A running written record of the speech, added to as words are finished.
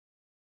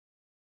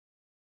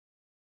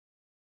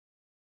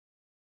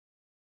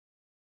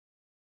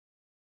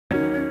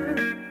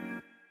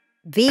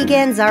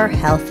Vegans are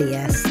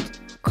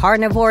healthiest.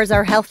 Carnivores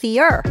are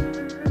healthier.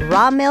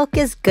 Raw milk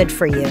is good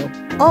for you.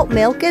 Oat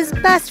milk is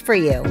best for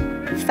you.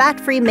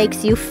 Fat-free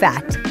makes you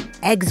fat.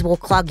 Eggs will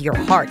clog your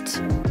heart.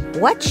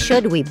 What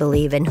should we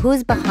believe and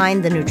who's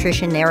behind the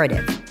nutrition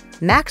narrative?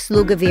 Max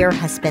Lugavere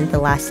has spent the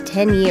last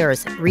 10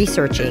 years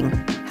researching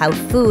how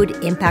food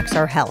impacts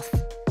our health.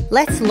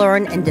 Let's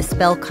learn and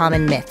dispel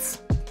common myths.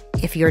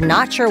 If you're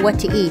not sure what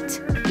to eat,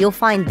 you'll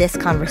find this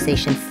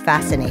conversation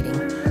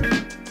fascinating.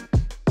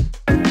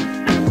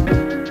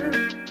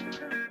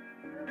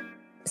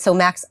 So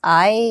Max,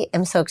 I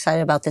am so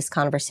excited about this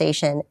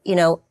conversation. You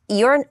know,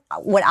 you're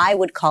what I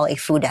would call a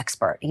food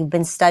expert. You've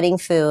been studying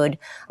food,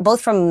 both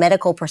from a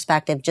medical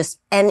perspective,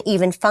 and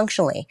even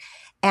functionally.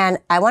 And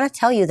I want to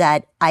tell you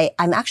that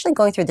I'm actually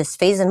going through this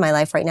phase in my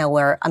life right now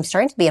where I'm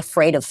starting to be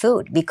afraid of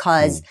food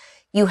because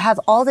you have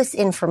all this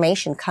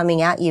information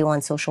coming at you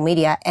on social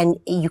media and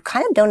you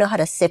kind of don't know how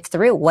to sift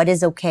through what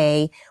is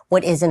okay,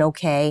 what isn't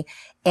okay.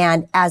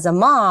 And as a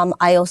mom,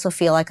 I also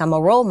feel like I'm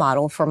a role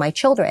model for my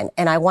children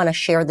and I want to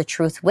share the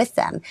truth with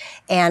them.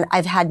 And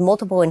I've had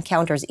multiple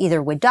encounters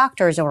either with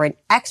doctors or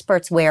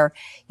experts where,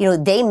 you know,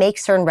 they make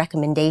certain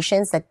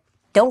recommendations that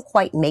don't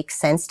quite make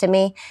sense to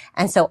me.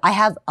 And so I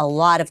have a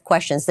lot of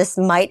questions. This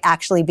might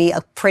actually be a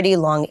pretty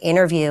long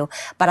interview,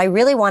 but I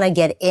really want to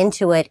get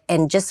into it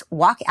and just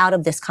walk out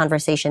of this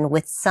conversation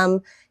with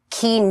some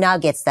key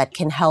nuggets that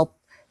can help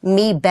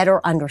me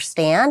better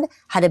understand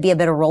how to be a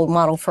better role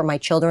model for my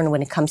children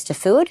when it comes to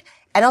food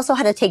and also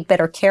how to take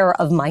better care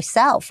of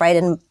myself, right?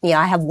 And, you know,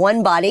 I have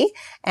one body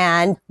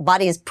and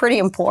body is pretty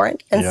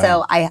important. And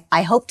so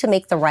I hope to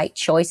make the right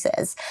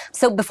choices.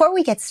 So before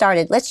we get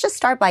started, let's just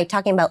start by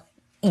talking about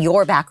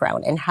your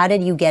background and how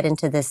did you get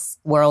into this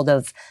world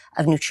of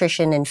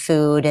nutrition and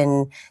food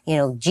and, you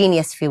know,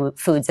 genius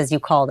foods as you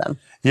call them?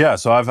 Yeah,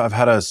 so I've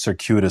had a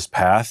circuitous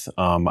path.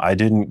 I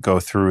didn't go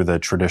through the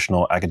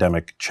traditional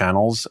academic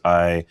channels.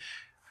 I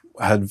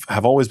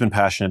have always been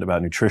passionate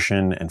about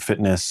nutrition and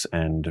fitness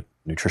and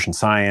nutrition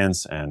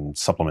science and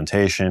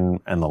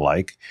supplementation and the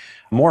like,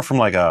 more from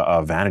like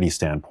a vanity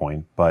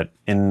standpoint. But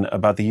in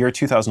about the year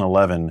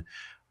 2011,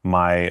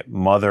 my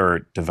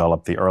mother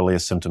developed the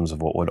earliest symptoms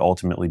of what would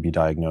ultimately be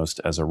diagnosed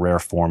as a rare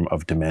form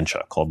of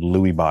dementia called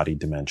Lewy body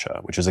dementia,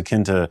 which is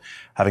akin to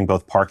having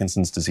both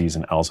Parkinson's disease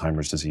and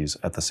Alzheimer's disease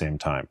at the same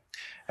time.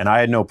 And I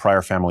had no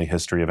prior family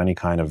history of any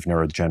kind of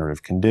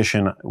neurodegenerative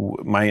condition.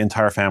 My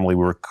entire family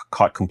were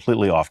caught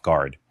completely off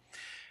guard.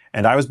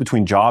 And I was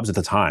between jobs at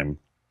the time.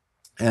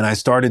 And I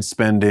started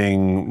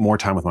spending more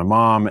time with my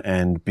mom.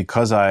 And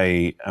because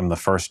I am the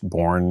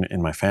firstborn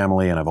in my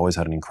family, and I've always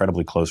had an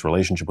incredibly close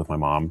relationship with my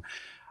mom,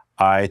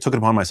 I took it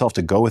upon myself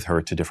to go with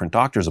her to different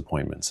doctor's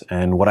appointments.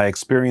 And what I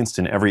experienced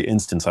in every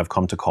instance I've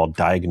come to call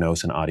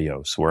diagnose and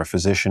adios, where a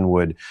physician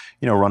would,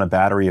 you know, run a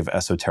battery of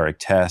esoteric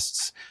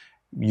tests,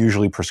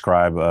 usually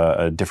prescribe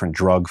a different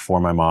drug for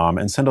my mom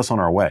and send us on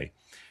our way.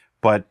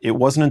 But it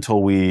wasn't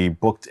until we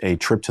booked a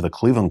trip to the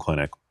Cleveland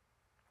Clinic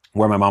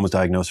where my mom was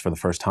diagnosed for the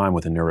first time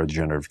with a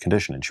neurodegenerative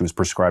condition. And she was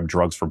prescribed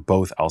drugs for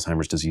both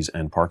Alzheimer's disease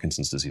and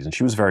Parkinson's disease. And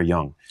she was very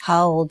young.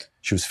 How old?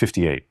 She was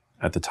 58.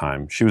 At the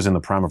time. She was in the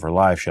prime of her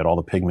life. She had all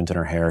the pigment in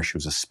her hair. She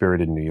was a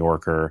spirited New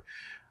Yorker.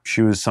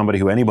 She was somebody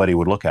who anybody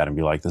would look at and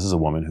be like, this is a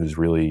woman who's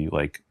really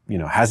like, you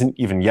know, hasn't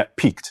even yet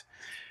peaked.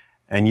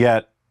 And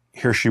yet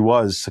here she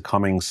was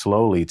succumbing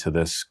slowly to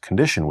this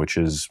condition, which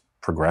is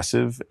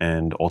progressive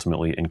and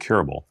ultimately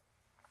incurable.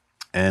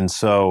 And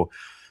so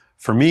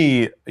for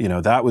me, you know,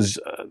 that was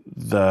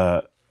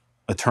a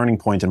turning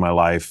point in my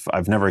life.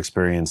 I've never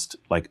experienced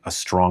like a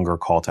stronger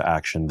call to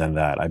action than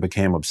that. I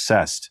became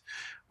obsessed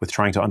with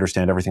trying to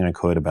understand everything I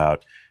could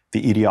about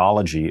the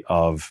etiology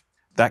of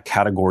that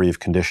category of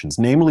conditions,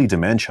 namely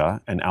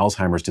dementia and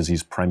Alzheimer's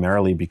disease,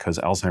 primarily because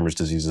Alzheimer's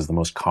disease is the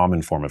most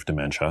common form of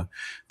dementia.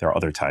 There are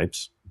other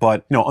types.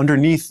 But, you know,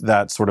 underneath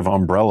that sort of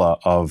umbrella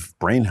of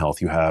brain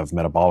health, you have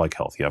metabolic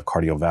health, you have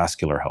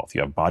cardiovascular health, you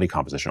have body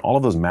composition. All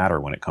of those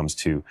matter when it comes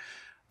to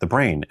the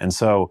brain. And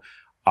so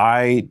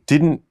I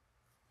didn't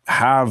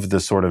have the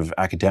sort of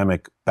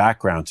academic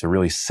background to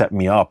really set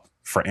me up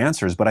for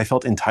answers, but I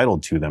felt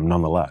entitled to them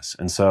nonetheless.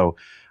 And so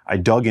I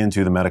dug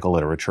into the medical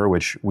literature,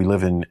 which we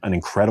live in an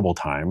incredible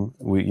time.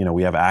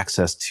 We have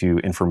access to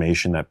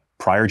information that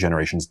prior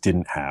generations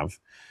didn't have.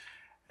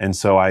 And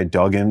so I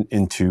dug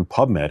into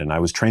PubMed, and I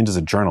was trained as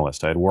a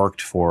journalist. I had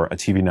worked for a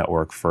TV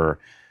network for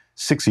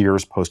 6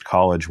 years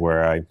post-college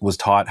where I was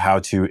taught how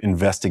to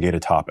investigate a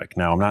topic.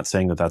 Now, I'm not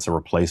saying that that's a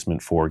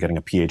replacement for getting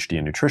a PhD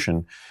in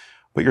nutrition,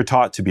 but you're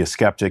taught to be a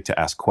skeptic, to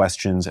ask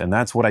questions, and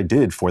that's what I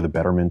did for the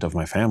betterment of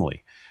my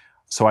family.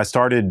 So I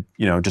started,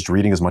 you know, just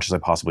reading as much as I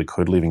possibly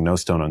could, leaving no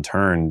stone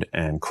unturned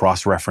and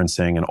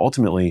cross-referencing. And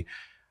ultimately,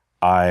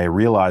 I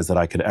realized that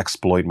I could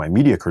exploit my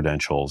media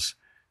credentials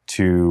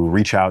to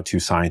reach out to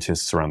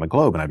scientists around the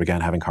globe. And I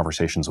began having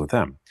conversations with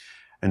them.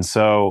 And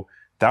so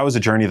that was a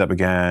journey that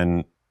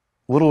began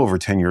a little over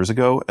 10 years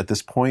ago at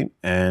this point.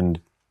 And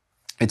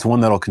it's one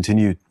that'll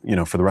continue, you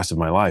know, for the rest of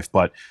my life.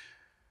 But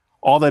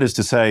All that is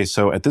to say,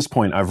 so at this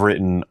point, I've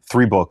written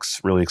 3 books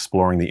really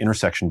exploring the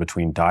intersection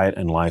between diet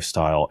and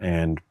lifestyle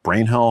and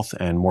brain health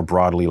and more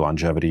broadly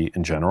longevity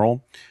in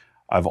general.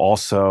 I've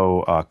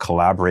also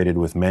collaborated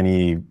with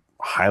many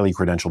highly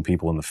credentialed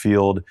people in the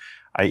field.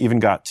 I even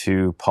got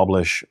to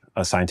publish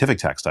a scientific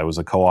text. I was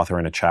a co-author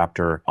in a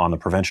chapter on the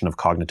prevention of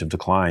cognitive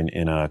decline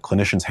in a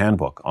clinician's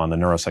handbook on the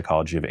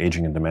neuropsychology of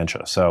aging and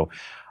dementia. So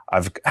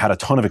I've had a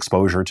ton of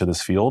exposure to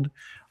this field.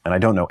 And I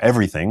don't know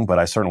everything, but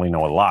I certainly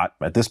know a lot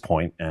at this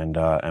point, and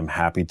I'm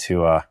happy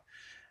to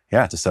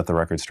set the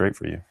record straight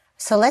for you.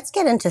 So let's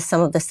get into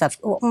some of the stuff.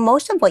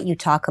 Most of what you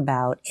talk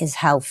about is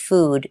how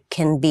food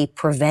can be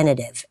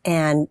preventative.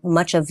 And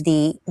much of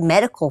the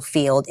medical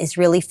field is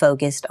really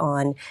focused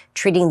on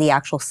treating the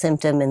actual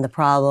symptom and the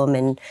problem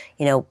and,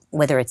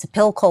 whether it's a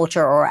pill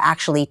culture or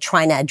actually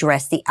trying to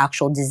address the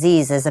actual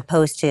disease as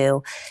opposed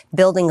to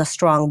building a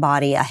strong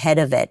body ahead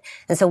of it.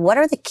 And so what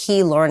are the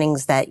key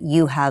learnings that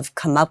you have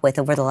come up with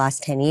over the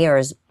last 10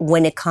 years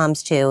when it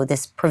comes to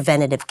this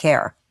preventative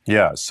care?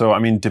 Yeah. So,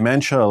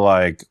 dementia,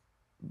 like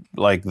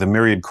the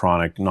myriad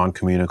chronic,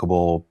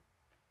 non-communicable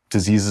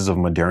diseases of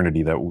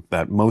modernity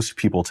that most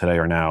people today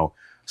are now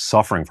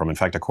suffering from. In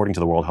fact, according to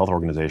the World Health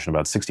Organization,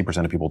 about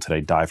 60% of people today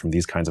die from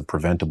these kinds of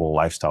preventable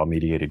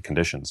lifestyle-mediated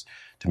conditions.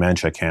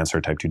 Dementia, cancer,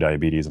 type 2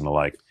 diabetes, and the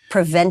like.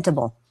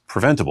 Preventable,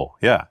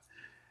 yeah.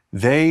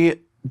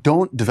 They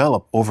don't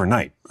develop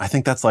overnight. I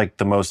think that's like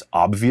the most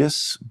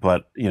obvious,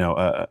 but,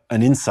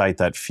 an insight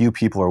that few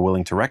people are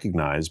willing to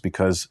recognize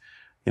because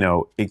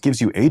it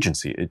gives you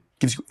agency. It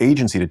gives you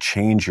agency to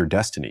change your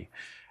destiny.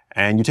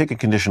 And you take a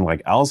condition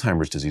like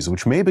Alzheimer's disease,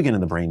 which may begin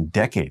in the brain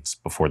decades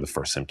before the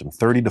first symptom,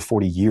 30 to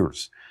 40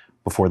 years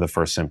before the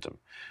first symptom,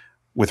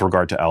 with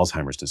regard to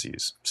Alzheimer's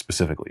disease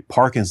specifically.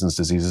 Parkinson's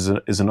disease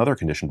is another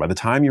condition. By the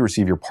time you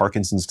receive your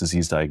Parkinson's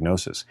disease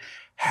diagnosis,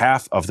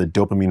 half of the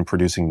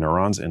dopamine-producing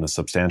neurons in the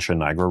substantia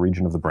nigra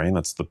region of the brain,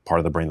 that's the part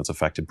of the brain that's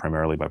affected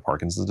primarily by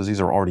Parkinson's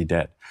disease, are already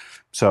dead.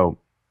 So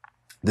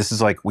this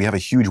is like we have a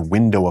huge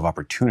window of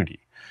opportunity,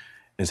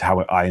 is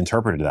how I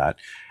interpreted that.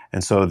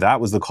 And so that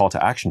was the call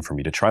to action for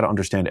me, to try to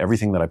understand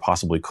everything that I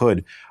possibly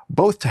could,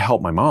 both to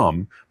help my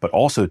mom, but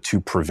also to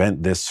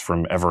prevent this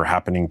from ever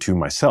happening to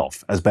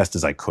myself as best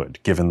as I could,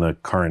 given the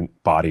current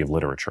body of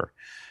literature.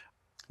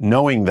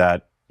 Knowing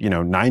that,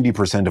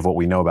 90% of what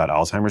we know about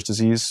Alzheimer's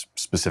disease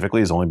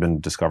specifically has only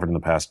been discovered in the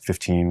past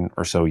 15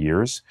 or so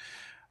years.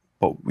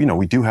 But,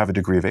 we do have a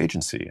degree of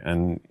agency,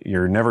 and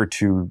you're never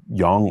too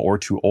young or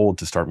too old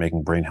to start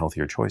making brain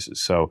healthier choices.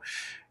 So,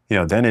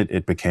 then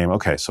it became,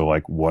 okay, so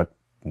like what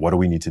do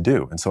we need to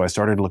do? And so I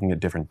started looking at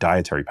different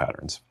dietary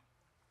patterns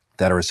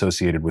that are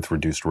associated with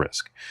reduced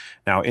risk.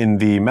 Now, in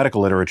the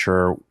medical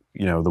literature,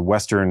 the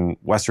Western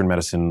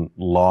medicine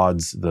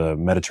lauds the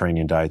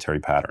Mediterranean dietary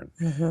pattern,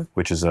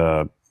 which is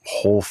a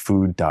whole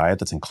food diet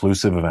that's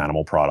inclusive of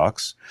animal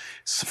products.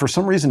 For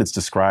some reason, it's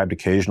described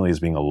occasionally as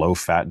being a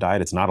low-fat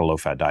diet. It's not a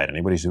low-fat diet.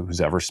 Anybody who's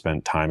ever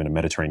spent time in a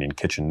Mediterranean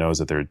kitchen knows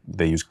that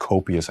they use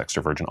copious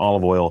extra virgin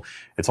olive oil.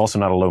 It's also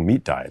not a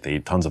low-meat diet. They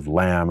eat tons of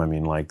lamb.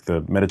 Like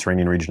the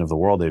Mediterranean region of the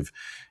world,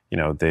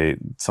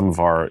 some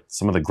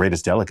of the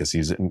greatest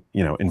delicacies,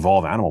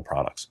 involve animal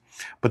products.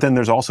 But then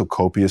there's also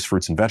copious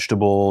fruits and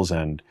vegetables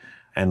and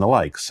the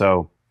like.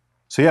 So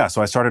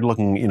I started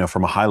looking,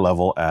 from a high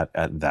level at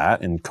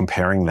that and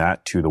comparing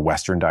that to the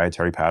Western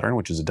dietary pattern,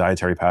 which is a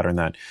dietary pattern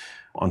that,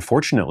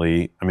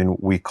 unfortunately,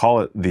 we call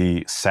it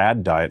the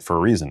SAD diet for a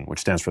reason, which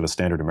stands for the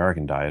Standard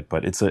American Diet,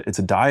 but it's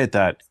a diet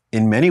that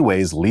in many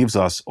ways leaves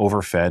us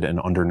overfed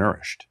and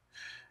undernourished.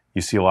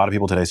 You see a lot of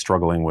people today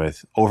struggling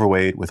with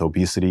overweight, with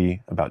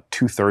obesity. About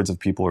 2/3 of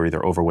people are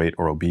either overweight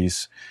or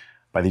obese.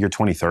 By the year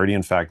 2030,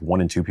 in fact, 1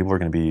 in 2 people are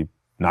going to be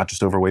not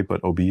just overweight,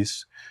 but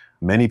obese.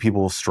 Many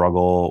people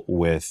struggle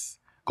with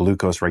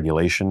glucose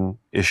regulation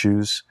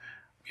issues,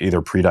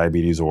 either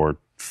prediabetes or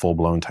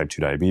full-blown type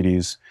 2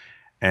 diabetes.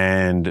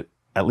 And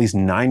at least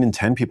 9 in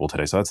 10 people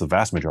today, so that's the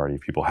vast majority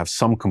of people, have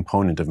some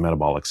component of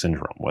metabolic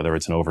syndrome, whether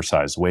it's an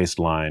oversized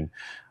waistline,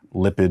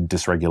 lipid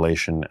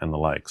dysregulation, and the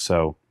like.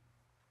 So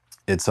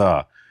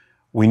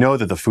we know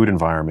that the food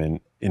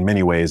environment in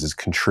many ways is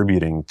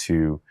contributing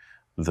to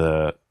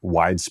the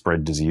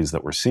widespread disease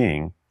that we're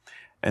seeing.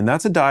 And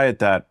that's a diet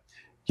that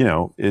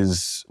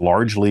is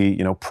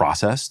largely,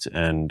 processed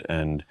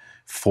and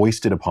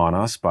foisted upon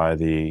us by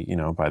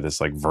by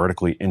this like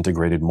vertically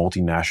integrated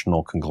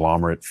multinational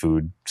conglomerate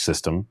food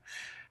system.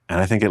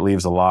 And I think it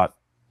leaves a lot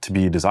to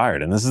be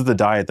desired. And this is the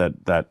diet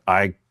that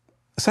I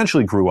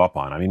essentially grew up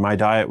on. My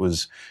diet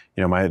was,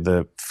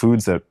 the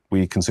foods that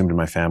we consumed in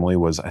my family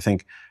was, I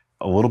think,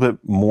 a little bit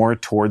more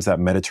towards that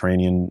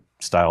Mediterranean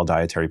style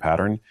dietary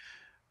pattern,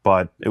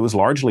 but it was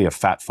largely a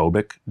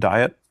fat-phobic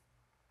diet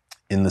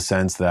in the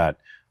sense that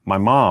my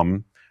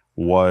mom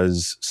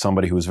was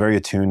somebody who was very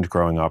attuned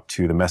growing up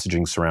to the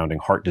messaging surrounding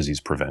heart disease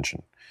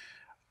prevention.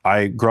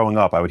 Growing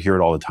up, I would hear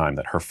it all the time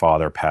that her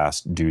father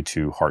passed due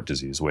to heart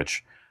disease,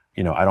 which,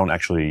 I don't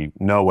actually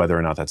know whether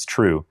or not that's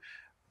true.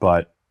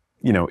 But,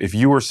 if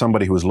you were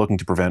somebody who was looking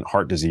to prevent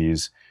heart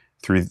disease,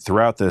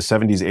 throughout the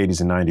 70s,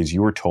 80s, and 90s,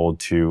 you were told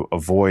to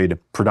avoid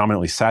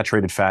predominantly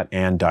saturated fat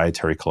and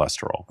dietary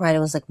cholesterol. Right. It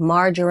was like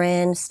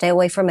margarine, stay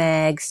away from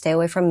eggs, stay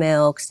away from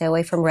milk, stay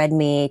away from red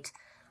meat.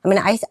 I mean,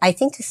 I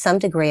think to some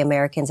degree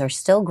Americans are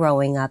still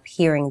growing up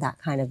hearing that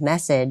kind of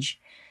message.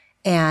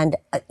 And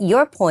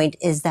your point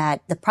is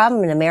that the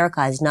problem in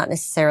America is not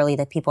necessarily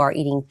that people are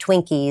eating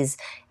Twinkies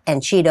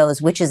and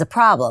Cheetos, which is a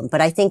problem.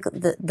 But I think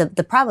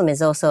the problem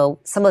is also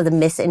some of the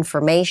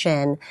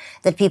misinformation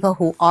that people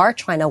who are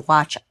trying to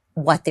watch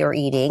what they're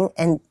eating,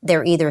 and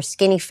they're either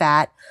skinny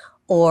fat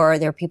or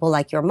they're people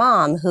like your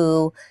mom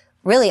who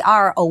really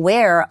are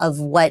aware of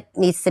what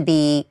needs to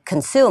be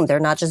consumed.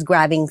 They're not just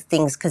grabbing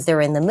things because they're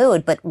in the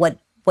mood, but what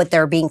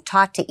they're being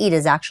taught to eat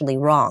is actually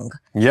wrong.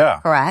 Yeah.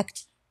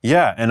 Correct?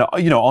 Yeah. And,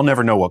 I'll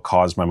never know what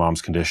caused my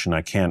mom's condition.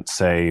 I can't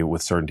say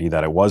with certainty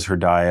that it was her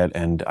diet.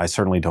 And I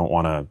certainly don't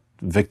want to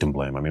victim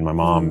blame. I mean, my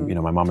mom,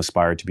 my mom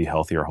aspired to be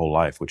healthy her whole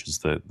life, which is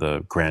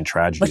the grand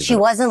tragedy. But she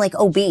wasn't like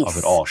obese. Of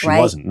it all. She right?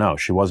 wasn't. No,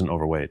 she wasn't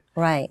overweight.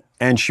 Right.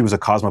 And she was a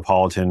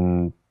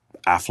cosmopolitan,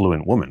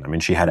 affluent woman. I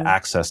mean, she had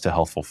access to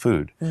healthful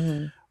food.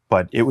 Mm-hmm.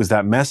 But it was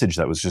that message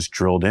that was just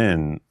drilled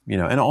in,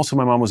 and also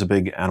my mom was a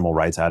big animal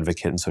rights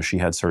advocate. And so she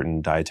had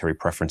certain dietary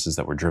preferences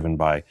that were driven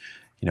by,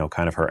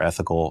 kind of her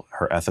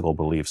ethical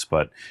beliefs.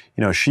 But,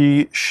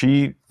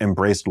 she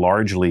embraced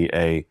largely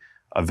a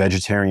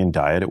vegetarian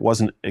diet. It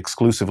wasn't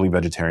exclusively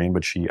vegetarian,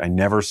 but I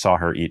never saw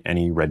her eat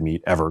any red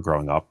meat ever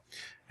growing up.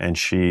 And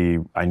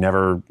I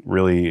never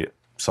really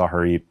saw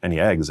her eat any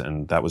eggs.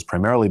 And that was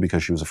primarily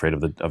because she was afraid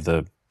of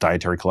the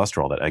dietary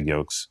cholesterol that egg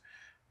yolks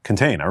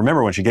contain. I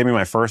remember when she gave me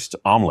my first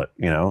omelet,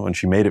 when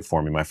she made it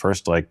for me, my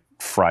first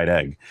fried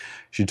egg,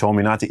 she told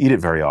me not to eat it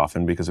very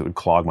often because it would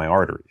clog my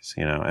arteries,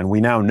 and we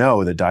now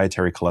know that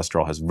dietary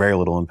cholesterol has very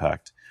little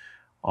impact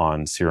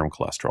on serum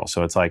cholesterol.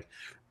 So it's like,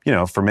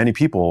 for many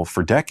people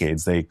for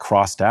decades, they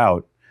crossed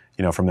out,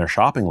 from their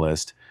shopping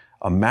list,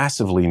 a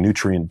massively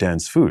nutrient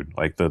dense food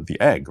like the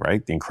egg,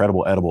 right? The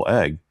incredible edible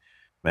egg.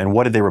 And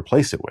what did they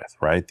replace it with,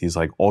 right? These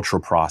ultra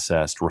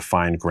processed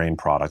refined grain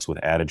products with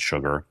added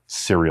sugar,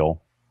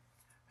 cereal.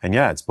 And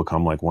yeah, it's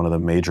become one of the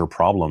major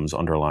problems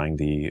underlying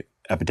the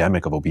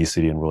epidemic of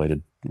obesity and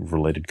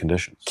related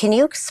conditions. Can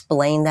you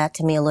explain that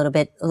to me a little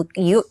bit?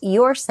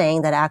 You're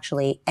saying that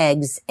actually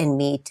eggs and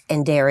meat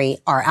and dairy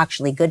are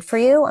actually good for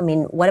you. I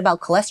mean, what about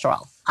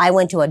cholesterol? I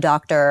went to a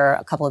doctor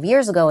a couple of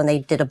years ago and they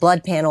did a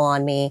blood panel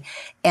on me,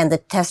 and the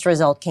test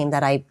result came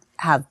that I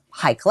have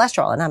high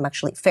cholesterol, and I'm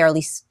actually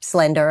fairly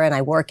slender and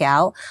I work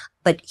out.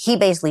 But he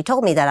basically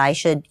told me that I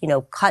should,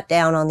 cut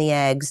down on the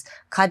eggs,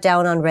 cut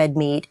down on red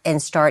meat, and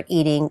start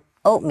eating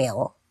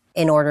oatmeal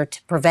in order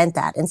to prevent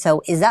that. And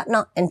so is that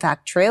not in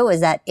fact true?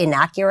 Is that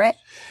inaccurate?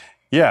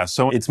 Yeah,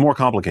 so it's more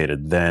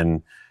complicated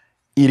than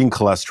eating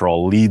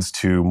cholesterol leads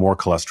to more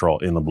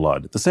cholesterol in the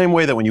blood. The same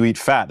way that when you eat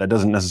fat, that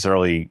doesn't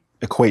necessarily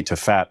equate to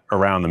fat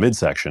around the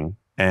midsection.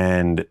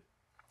 And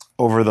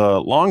over the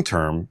long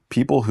term,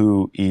 people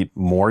who eat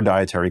more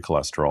dietary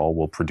cholesterol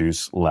will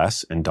produce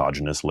less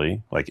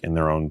endogenously, in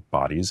their own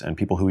bodies, and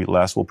people who eat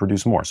less will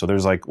produce more. So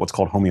there's what's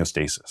called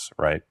homeostasis,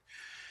 right?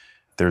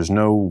 There's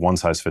no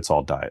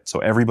one-size-fits-all diet. So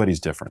everybody's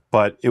different.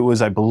 But it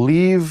was, I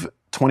believe,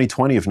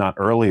 2020, if not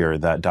earlier,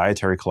 that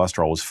dietary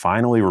cholesterol was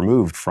finally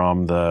removed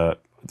from the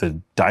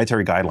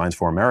dietary guidelines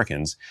for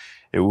Americans.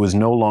 It was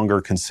no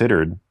longer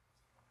considered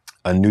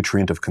a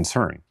nutrient of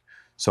concern.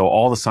 So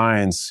all the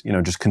science,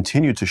 just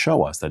continued to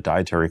show us that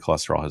dietary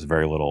cholesterol has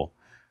very little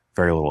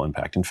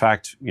impact. In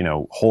fact,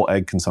 whole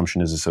egg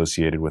consumption is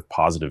associated with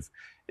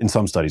in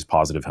some studies,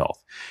 positive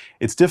health.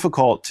 It's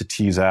difficult to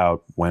tease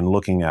out when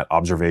looking at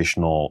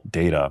observational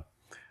data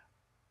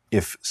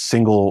if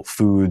single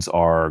foods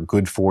are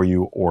good for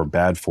you or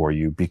bad for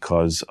you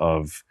because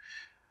of,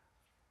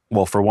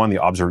 well, for one,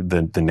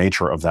 the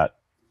nature of that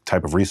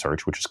type of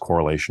research, which is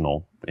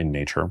correlational in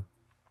nature.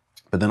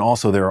 But then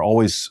also there are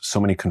always so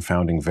many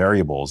confounding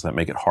variables that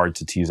make it hard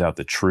to tease out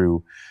the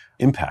true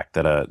impact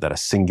that a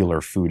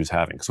singular food is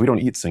having. Because we don't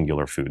eat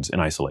singular foods in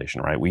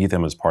isolation, right? We eat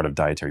them as part of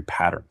dietary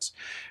patterns.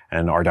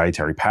 And our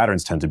dietary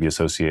patterns tend to be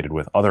associated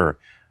with other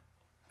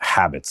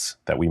habits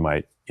that we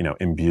might,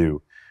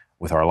 imbue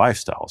with our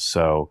lifestyles.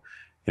 So,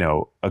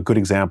 a good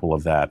example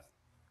of that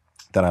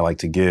I like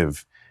to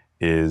give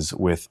is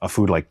with a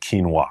food like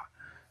quinoa.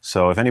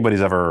 So if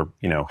anybody's ever,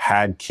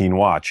 had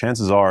quinoa,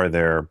 chances are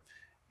they're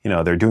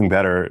doing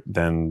better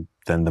than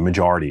the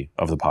majority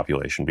of the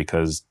population,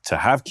 because to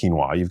have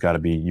quinoa, you've got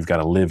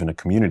to live in a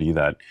community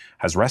that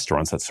has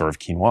restaurants that serve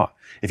quinoa.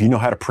 If you know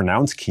how to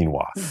pronounce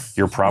quinoa,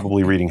 you're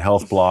probably reading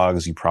health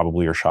blogs. You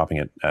probably are shopping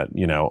at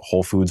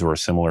Whole Foods or a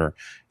similar,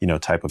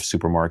 type of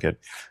supermarket.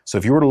 So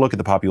if you were to look at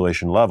the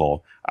population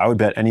level, I would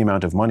bet any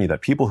amount of money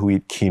that people who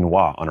eat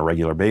quinoa on a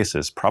regular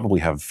basis probably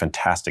have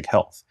fantastic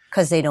health.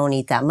 Because they don't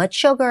eat that much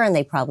sugar and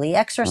they probably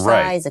exercise,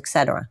 right, et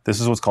cetera. This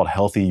is what's called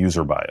healthy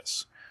user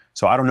bias.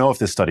 So I don't know if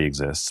this study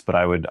exists, but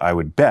I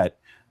would bet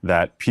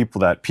that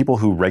people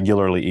who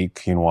regularly eat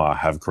quinoa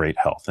have great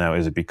health. Now,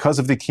 is it because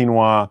of the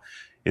quinoa?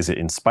 Is it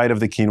in spite of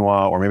the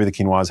quinoa? Or maybe the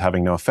quinoa is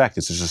having no effect.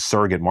 It's just a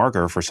surrogate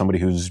marker for somebody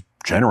who's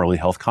generally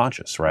health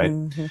conscious, right?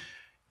 Mm-hmm.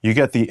 You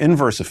get the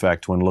inverse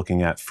effect when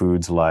looking at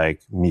foods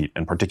like meat,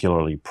 and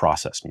particularly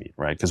processed meat,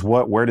 right? Because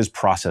where does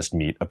processed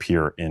meat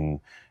appear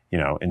in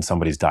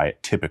somebody's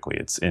diet typically?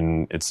 It's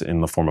in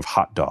the form of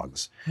hot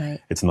dogs. Right.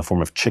 It's in the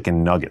form of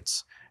chicken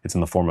nuggets. It's in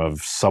the form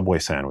of Subway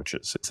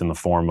sandwiches. It's in the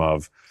form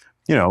of,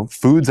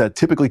 foods that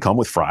typically come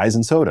with fries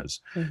and sodas.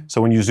 Mm-hmm.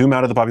 So when you zoom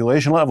out of the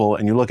population level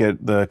and you look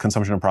at the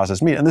consumption of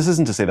processed meat, and this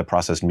isn't to say that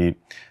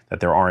that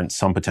there aren't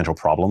some potential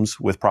problems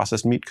with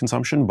processed meat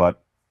consumption,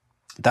 but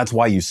that's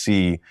why you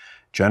see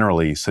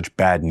generally such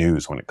bad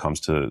news when it comes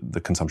to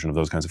the consumption of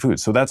those kinds of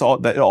foods. So that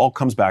all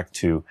comes back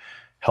to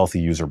healthy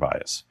user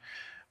bias.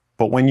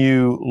 But when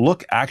you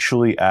look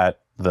actually at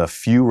the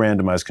few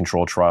randomized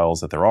control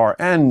trials that there are,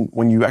 and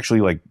when you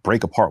actually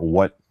break apart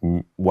what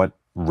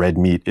red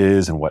meat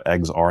is and what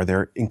eggs are,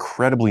 they're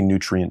incredibly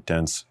nutrient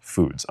dense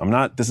foods.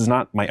 This is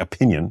not my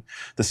opinion.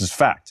 This is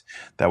fact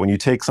that when you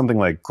take something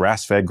like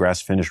grass-fed,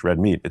 grass-finished red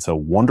meat, it's a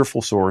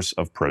wonderful source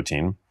of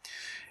protein.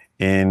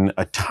 In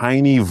a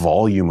tiny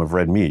volume of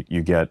red meat,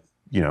 you get,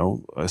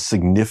 a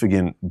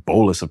significant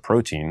bolus of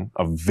protein,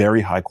 of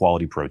very high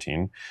quality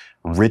protein,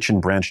 rich in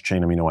branched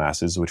chain amino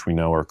acids, which we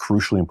know are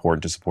crucially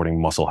important to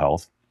supporting muscle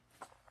health.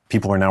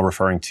 People are now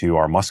referring to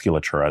our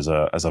musculature as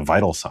a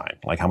vital sign,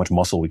 like how much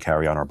muscle we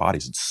carry on our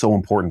bodies. It's so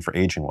important for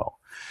aging well.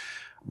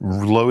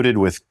 Loaded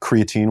with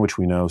creatine, which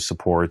we know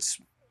supports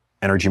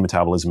energy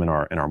metabolism in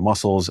our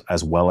muscles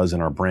as well as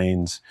in our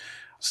brains.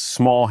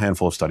 Small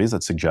handful of studies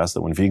that suggest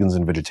that when vegans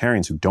and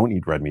vegetarians who don't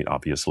eat red meat,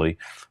 obviously,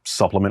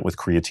 supplement with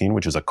creatine,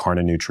 which is a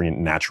carnonutrient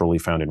naturally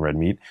found in red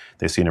meat,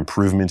 they see an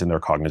improvement in their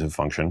cognitive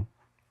function.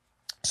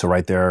 So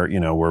right there,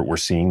 we're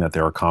seeing that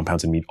there are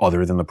compounds in meat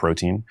other than the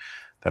protein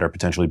that are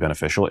potentially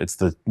beneficial. It's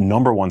the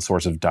number one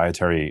source of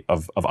dietary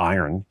of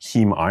iron,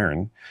 heme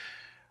iron.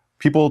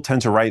 People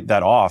tend to write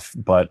that off,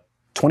 but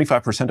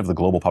 25% of the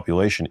global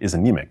population is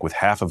anemic, with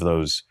half of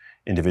those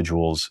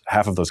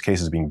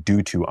cases being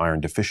due to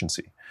iron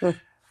deficiency.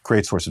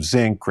 Great source of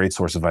zinc, great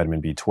source of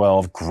vitamin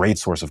B12, great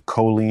source of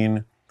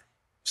choline.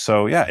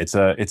 So yeah,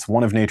 it's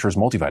one of nature's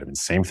multivitamins.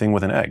 Same thing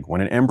with an egg. When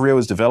an embryo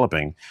is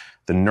developing,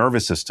 the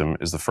nervous system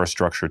is the first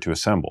structure to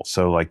assemble.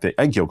 So the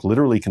egg yolk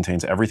literally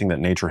contains everything that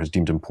nature has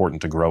deemed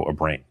important to grow a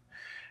brain.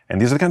 And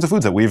these are the kinds of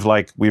foods that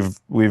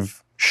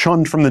we've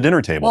shunned from the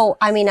dinner table. Well,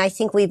 I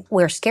think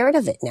we're scared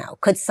of it now.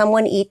 Could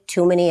someone eat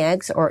too many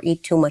eggs or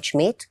eat too much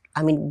meat?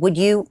 Would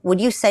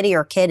you say to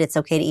your kid it's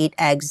okay to eat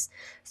eggs,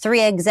 3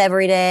 eggs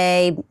every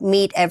day,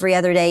 meat every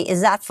other day?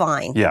 Is that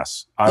fine?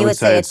 Yes. You would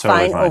say it's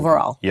totally fine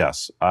overall?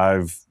 Yes.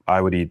 I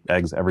would eat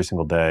eggs every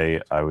single day.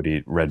 I would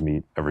eat red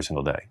meat every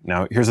single day.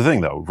 Now, here's the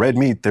thing though. Red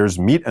meat, there's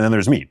meat and then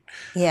there's meat.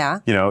 Yeah.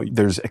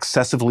 There's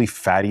excessively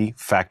fatty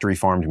factory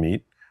farmed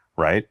meat,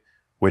 right?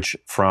 Which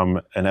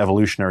from an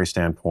evolutionary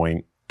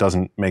standpoint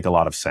doesn't make a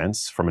lot of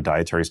sense from a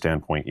dietary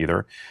standpoint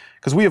either.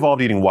 Because we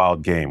evolved eating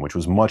wild game, which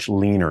was much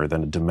leaner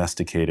than a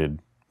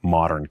domesticated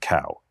modern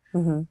cow.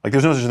 Mm-hmm.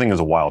 There's no such thing as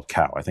a wild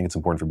cow. I think it's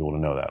important for people to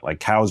know that.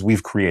 Cows,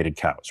 we've created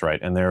cows, right?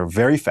 And they're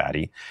very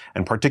fatty.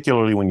 And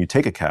particularly when you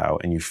take a cow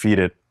and you feed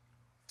it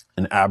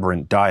an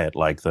aberrant diet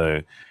like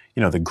the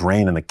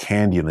grain and the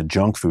candy and the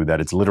junk food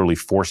that it's literally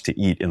forced to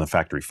eat in the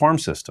factory farm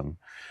system,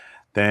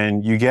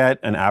 then you get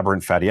an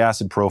aberrant fatty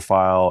acid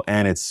profile,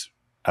 and it's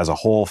as a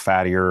whole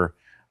fattier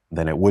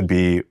than it would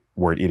be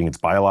were it eating its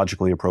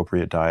biologically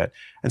appropriate diet.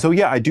 And so,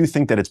 yeah, I do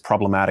think that it's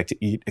problematic to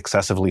eat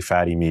excessively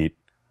fatty meat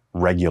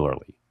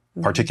regularly,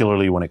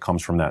 particularly when it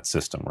comes from that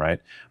system, right?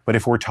 But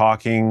if we're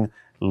talking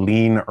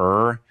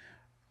leaner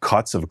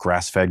cuts of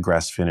grass-fed,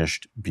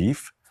 grass-finished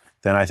beef,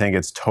 then I think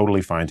it's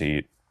totally fine to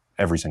eat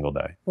every single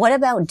day. What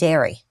about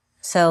dairy?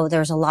 So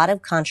there's a lot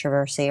of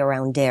controversy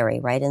around dairy,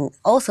 right? And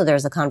also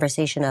there's a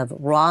conversation of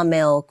raw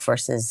milk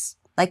versus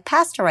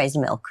pasteurized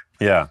milk.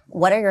 Yeah.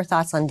 What are your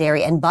thoughts on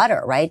dairy and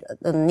butter, right?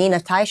 Nina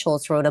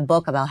Teicholz wrote a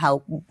book about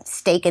how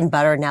steak and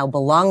butter now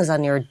belongs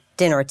on your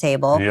dinner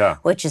table,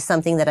 which is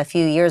something that a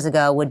few years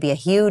ago would be a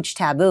huge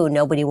taboo.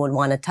 Nobody would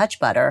want to touch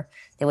butter.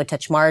 They would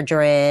touch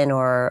margarine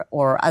or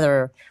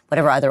whatever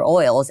other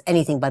oils,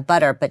 anything but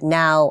butter. But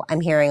now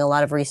I'm hearing a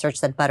lot of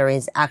research that butter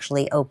is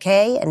actually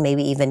okay and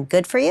maybe even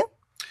good for you.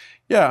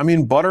 Yeah,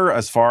 butter,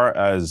 as far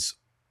as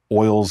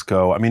oils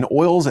go,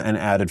 oils and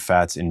added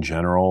fats in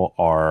general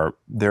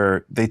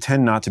they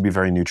tend not to be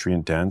very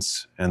nutrient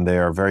dense, and they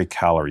are very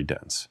calorie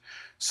dense.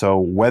 So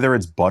whether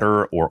it's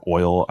butter or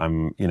oil,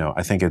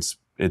 I think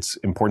it's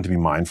important to be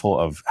mindful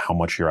of how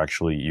much you're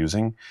actually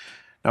using.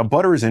 Now,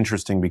 butter is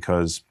interesting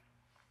because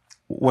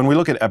when we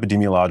look at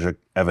epidemiologic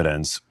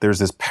evidence, there's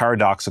this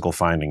paradoxical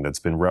finding that's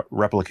been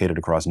replicated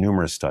across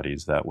numerous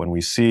studies that when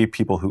we see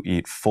people who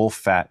eat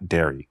full-fat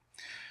dairy,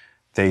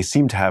 they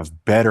seem to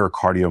have better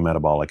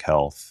cardiometabolic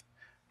health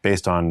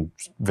based on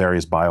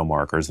various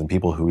biomarkers than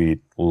people who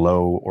eat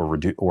low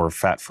or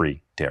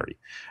fat-free dairy.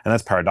 And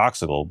that's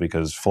paradoxical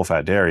because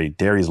full-fat dairy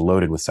is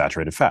loaded with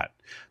saturated fat.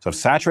 So if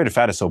saturated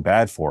fat is so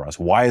bad for us,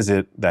 why is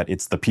it that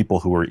it's the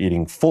people who are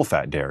eating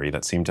full-fat dairy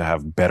that seem to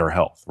have better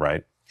health,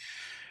 right?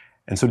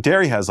 And so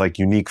dairy has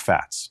unique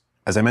fats.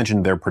 As I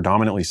mentioned, they're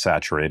predominantly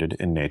saturated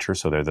in nature,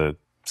 so they're the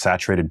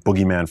saturated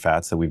boogeyman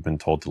fats that we've been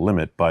told to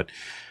limit. But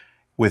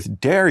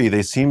with dairy,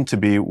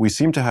 we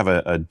seem to have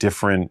a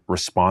different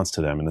response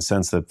to them in the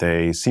sense that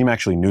they seem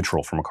actually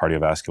neutral from a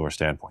cardiovascular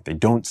standpoint. They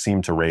don't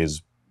seem to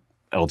raise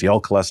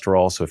LDL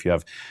cholesterol. So if you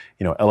have,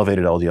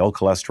 elevated LDL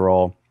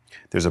cholesterol,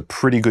 there's a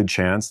pretty good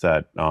chance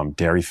that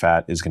dairy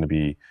fat is going to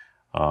be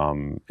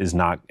is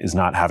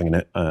not having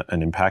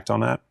an impact on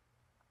that,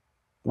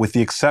 with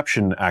the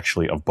exception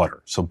actually of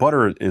butter. So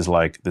butter is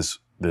like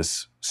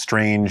this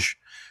strange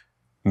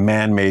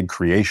man-made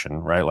creation,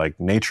 right? Like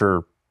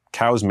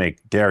cows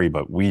make dairy,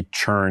 but we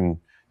churn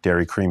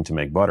dairy cream to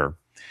make butter.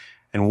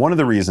 And one of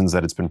the reasons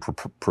that it's been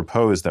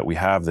proposed that we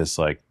have this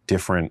like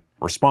different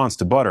response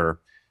to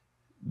butter,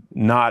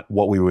 not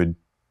what we would,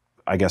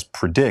 I guess,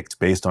 predict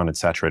based on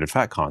its saturated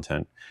fat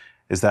content,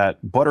 is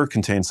that butter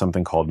contains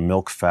something called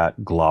milk fat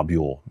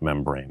globule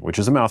membrane, which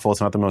is a mouthful.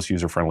 It's not the most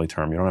user-friendly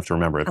term. You don't have to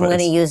remember it. I'm going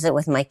to use it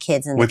with my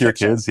kids in the kitchen. With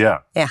your kids, yeah.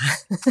 Yeah.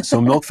 So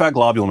milk fat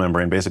globule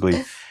membrane,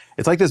 basically,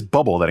 it's like this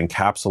bubble that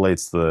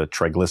encapsulates the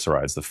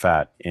triglycerides, the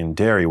fat in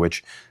dairy,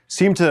 which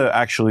seem to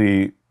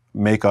actually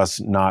make us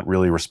not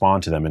really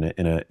respond to them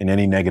in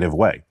any negative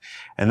way.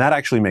 And that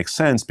actually makes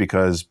sense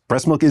because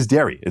breast milk is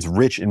dairy. It's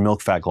rich in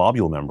milk fat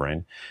globule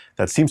membrane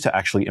that seems to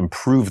actually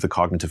improve the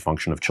cognitive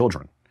function of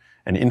children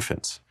and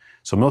infants.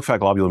 So milk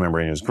fat globule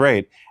membrane is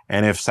great.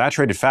 And if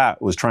saturated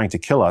fat was trying to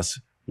kill us,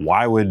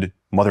 why would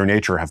Mother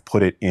Nature have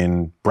put it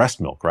in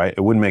breast milk, right?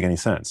 It wouldn't make any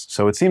sense.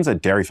 So it seems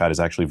that dairy fat is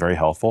actually very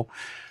helpful.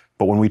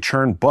 But when we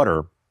churn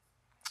butter,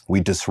 we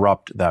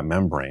disrupt that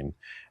membrane.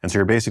 And so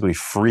you're basically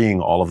freeing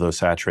all of those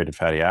saturated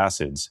fatty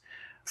acids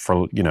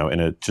for,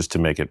 just to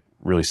make it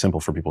really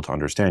simple for people to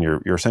understand,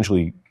 you're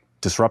essentially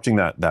disrupting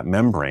that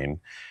membrane.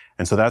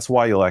 And so that's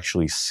why you'll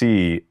actually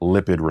see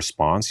lipid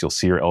response. You'll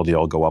see your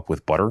LDL go up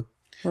with butter,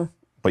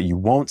 but you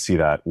won't see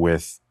that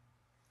with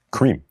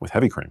cream, with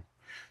heavy cream.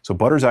 So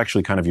butter is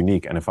actually kind of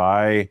unique. And if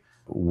I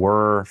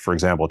were, for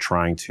example,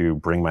 trying to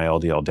bring my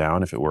LDL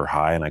down, if it were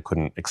high and I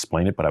couldn't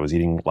explain it, but I was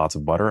eating lots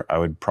of butter, I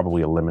would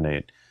probably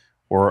eliminate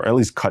or at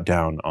least cut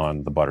down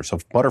on the butter. So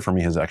butter for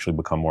me has actually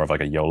become more of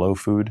like a YOLO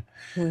food.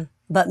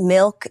 But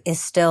milk is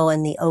still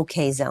in the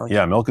okay zone.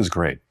 Yeah, milk is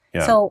great.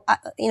 Yeah. So,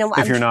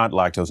 if you're not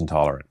lactose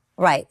intolerant.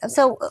 Right.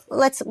 So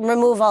let's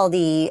remove all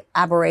the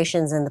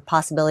aberrations and the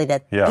possibility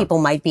that people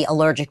might be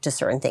allergic to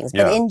certain things.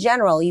 But in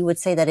general, you would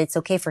say that it's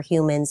okay for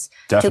humans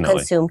to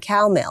consume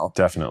cow milk.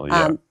 Definitely,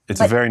 yeah. It's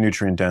a very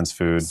nutrient-dense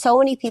food. So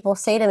many people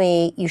say to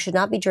me, you should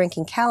not be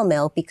drinking cow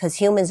milk because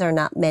humans are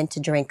not meant to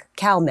drink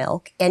cow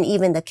milk. And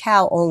even the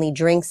cow only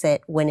drinks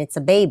it when it's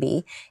a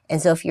baby.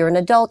 And so if you're an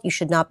adult, you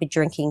should not be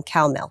drinking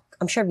cow milk.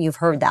 I'm sure you've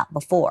heard that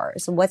before.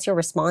 So what's your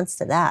response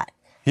to that?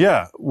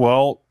 Yeah,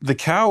 well, the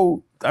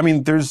cow,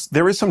 there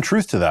is some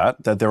truth to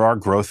that there are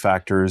growth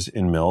factors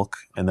in milk,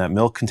 and that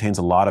milk contains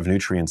a lot of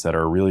nutrients that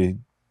are really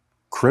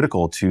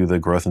critical to the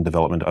growth and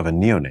development of a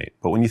neonate.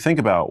 But when you think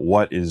about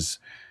what is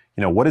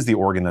the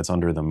organ that's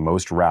under the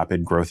most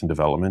rapid growth and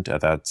development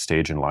at that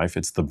stage in life,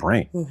 it's the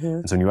brain.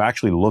 And so when you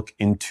actually look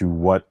into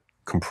what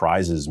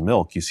comprises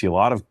milk, you see a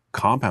lot of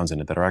compounds in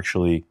it that are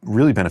actually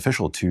really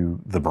beneficial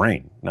to the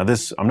brain. Now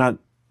I'm not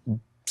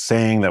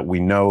saying that we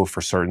know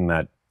for certain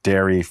that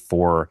dairy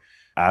for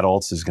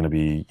adults is going to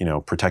be,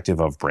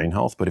 protective of brain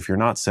health. But if you're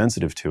not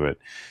sensitive to it,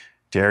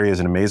 dairy is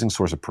an amazing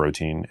source of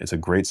protein. It's a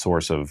great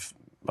source of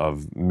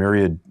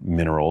myriad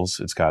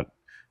minerals. It's got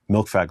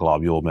milk fat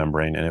globule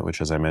membrane in it,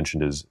 which, as I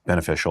mentioned, is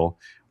beneficial.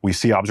 We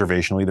see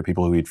observationally that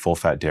people who eat full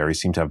fat dairy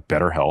seem to have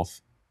better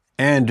health.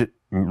 And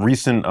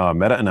recent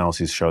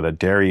meta-analyses show that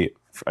dairy,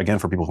 again,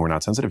 for people who are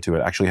not sensitive to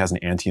it, actually has an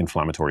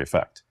anti-inflammatory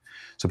effect.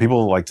 So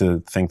people like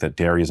to think that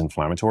dairy is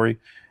inflammatory.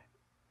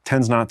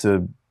 Tends not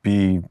to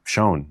be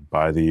shown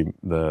by the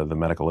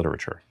medical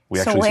literature.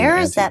 So where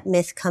is that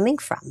myth coming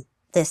from,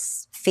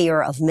 this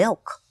fear of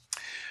milk?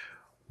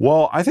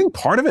 Well, I think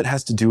part of it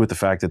has to do with the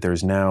fact that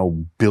there's now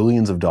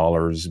billions of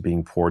dollars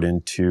being poured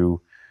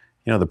into,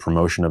 the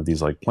promotion of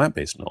these like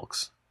plant-based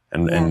milks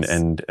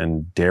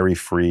and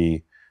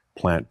dairy-free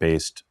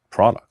plant-based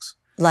products.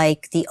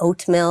 Like the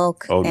oat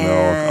milk,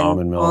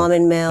 almond milk,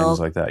 things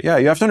like that. Yeah,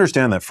 you have to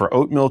understand that for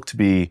oat milk to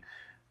be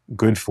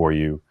good for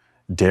you,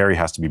 dairy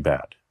has to be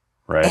bad.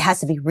 Right. It has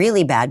to be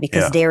really bad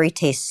because dairy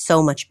tastes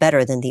so much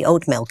better than the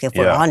oat milk, if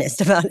we're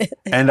honest about it.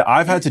 And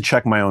I've had to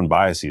check my own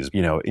biases.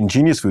 In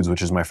Genius Foods,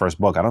 which is my first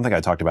book, I don't think I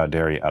talked about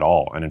dairy at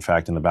all. And in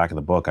fact, in the back of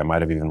the book, I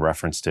might have even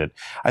referenced it.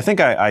 I think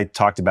I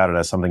talked about it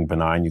as something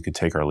benign you could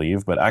take or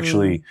leave. But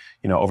actually,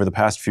 over the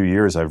past few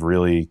years, I've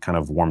really kind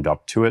of warmed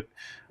up to it.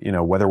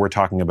 Whether we're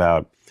talking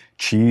about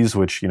cheese,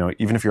 which,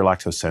 even if you're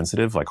lactose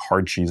sensitive, like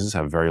hard cheeses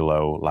have very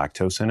low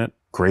lactose in it.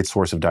 Great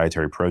source of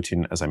dietary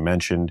protein, as I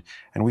mentioned.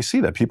 And we see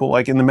that people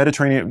like in the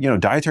Mediterranean,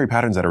 dietary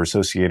patterns that are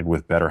associated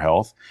with better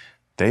health,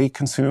 they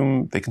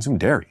consume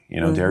dairy.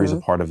 Dairy is a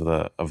part of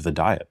the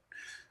diet.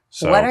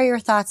 So what are your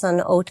thoughts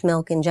on oat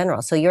milk in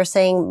general? So you're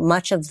saying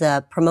much of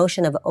the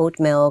promotion of oat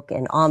milk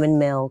and almond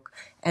milk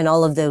and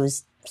all of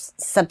those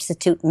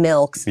substitute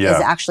milks is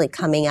actually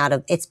coming out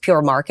of it's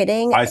pure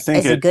marketing? I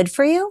think is it good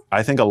for you?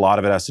 I think a lot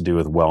of it has to do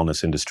with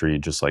wellness industry,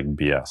 just like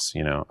BS.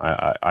 You know,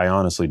 I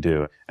honestly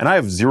do, and I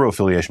have zero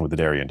affiliation with the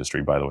dairy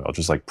industry. By the way, I'll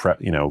just like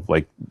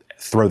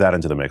throw that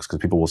into the mix because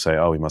people will say,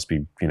 "Oh, he must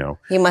be,"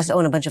 You must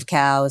own a bunch of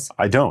cows.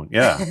 I don't.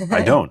 Yeah,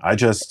 I don't. I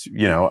just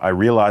I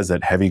realize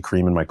that heavy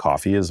cream in my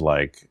coffee is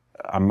like.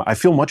 I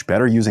feel much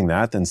better using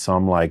that than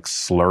some like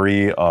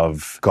slurry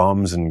of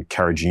gums and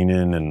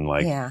carrageenan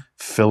and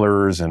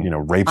fillers and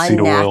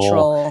rapeseed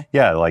oil.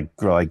 Yeah, like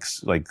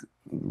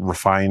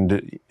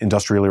refined,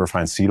 industrially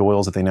refined seed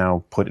oils that they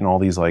now put in all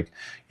these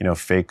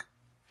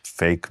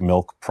fake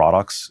milk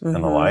products and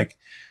the like.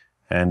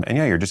 And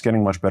yeah, you're just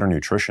getting much better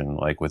nutrition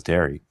like with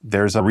dairy.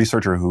 There's a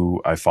researcher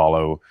who I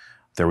follow.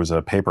 There was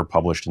a paper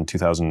published in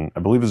 2000, I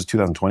believe it was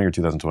 2020 or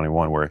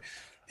 2021, where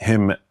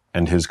him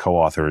and his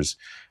co-authors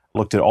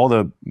looked at all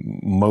the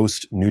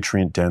most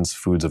nutrient-dense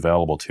foods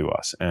available to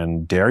us.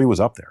 And dairy was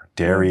up there.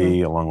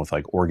 Dairy, along with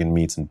like organ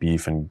meats and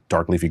beef and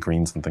dark leafy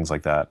greens and things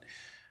like that.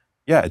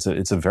 Yeah,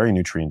 it's a very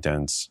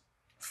nutrient-dense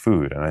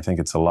food. And I think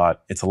it's a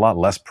lot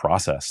less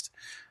processed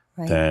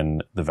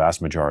than the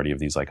vast majority of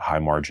these like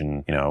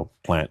high-margin,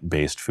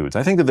 plant-based foods.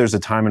 I think that there's a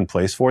time and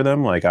place for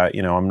them. Like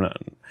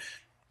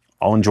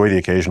I'll enjoy the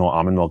occasional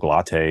almond milk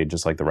latte,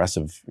 just like the rest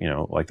of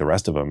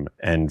them.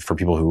 And for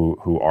people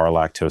who are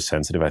lactose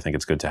sensitive, I think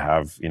it's good to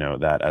have,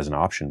 that as an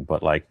option.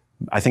 But like,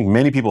 I think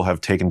many people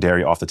have taken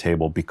dairy off the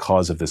table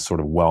because of this sort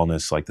of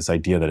wellness, like this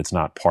idea that it's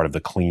not part of the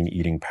clean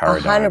eating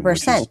paradigm.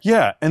 100%.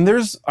 Yeah. And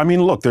there's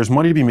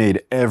money to be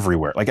made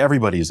everywhere. Like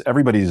everybody's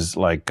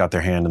like got their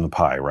hand in the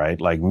pie, right?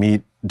 Like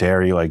meat,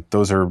 dairy, like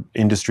those are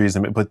industries,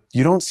 but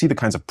you don't see the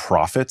kinds of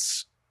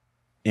profits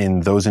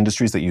in those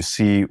industries that you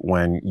see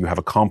when you have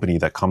a company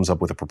that comes up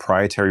with a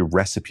proprietary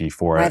recipe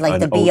for like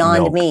the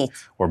Beyond Meat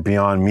or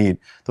Beyond Meat.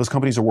 Those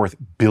companies are worth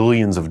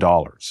billions of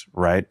dollars,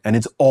 right? And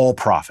it's all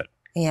profit.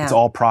 Yeah. It's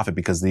all profit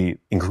because the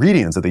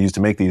ingredients that they use to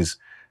make these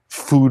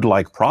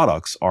food-like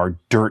products are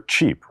dirt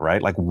cheap,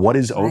 right? Like what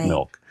is oat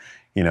milk?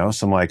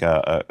 Some like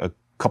a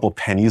couple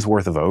pennies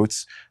worth of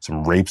oats,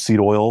 some rapeseed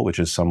oil, which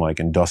is some like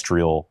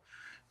industrial,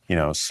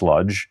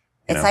 sludge.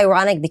 It's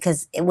ironic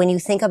because when you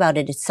think about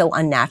it, it's so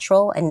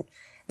unnatural and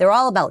they're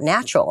all about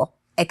natural,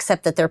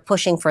 except that they're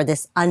pushing for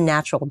this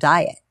unnatural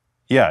diet.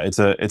 Yeah, it's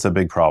a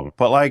big problem.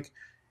 But like,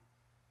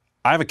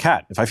 I have a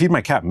cat. If I feed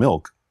my cat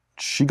milk,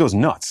 she goes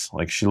nuts.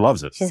 Like she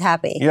loves it. She's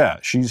happy. Yeah,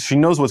 she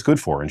knows what's good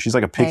for her. And she's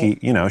like a picky,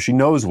 she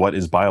knows what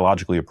is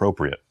biologically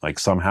appropriate. Like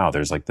somehow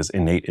there's like this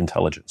innate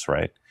intelligence,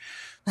 right?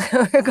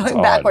 We're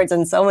going backwards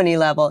on so many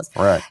levels.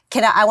 Right.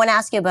 I want to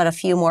ask you about a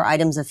few more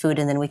items of food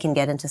and then we can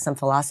get into some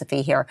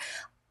philosophy here.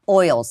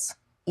 Oils.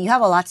 You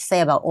have a lot to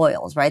say about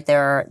oils, right?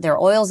 There are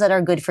oils that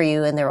are good for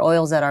you and there are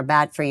oils that are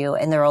bad for you.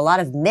 And there are a lot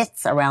of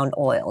myths around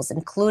oils,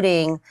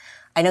 including,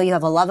 I know you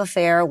have a love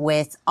affair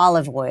with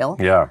olive oil.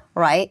 Yeah.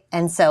 Right?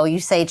 And so you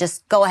say,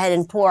 just go ahead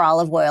and pour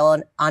olive oil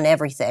on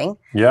everything.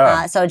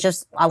 Yeah.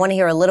 I want to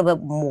hear a little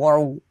bit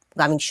more.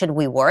 I mean, should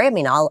we worry? I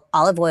mean,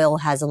 olive oil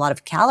has a lot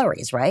of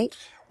calories, right?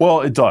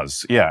 Well, it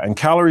does, yeah, and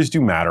calories do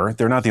matter.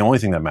 They're not the only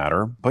thing that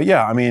matter, but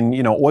yeah, I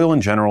mean, oil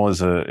in general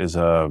is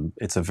a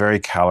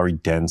very calorie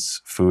dense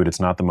food. It's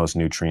not the most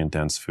nutrient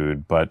dense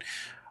food, but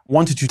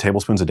 1 to 2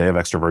 tablespoons a day of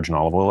extra virgin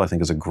olive oil, I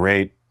think, is a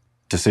great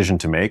decision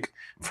to make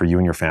for you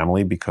and your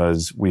family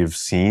because we've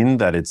seen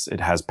that it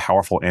has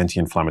powerful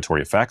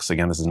anti-inflammatory effects.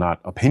 Again, this is not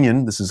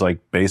opinion. This is like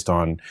based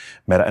on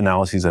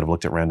meta-analyses that have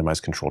looked at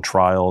randomized controlled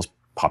trials,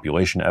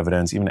 population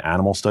evidence, even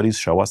animal studies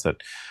show us that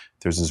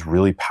there's this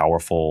really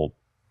powerful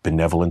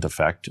benevolent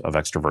effect of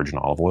extra virgin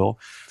olive oil,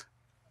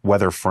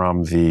 whether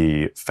from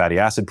the fatty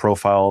acid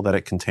profile that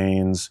it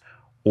contains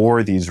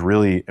or these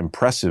really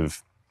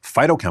impressive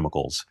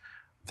phytochemicals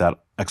that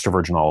extra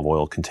virgin olive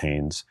oil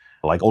contains,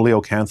 like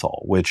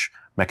oleocanthal, which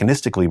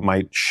mechanistically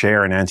might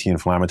share an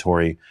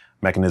anti-inflammatory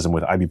mechanism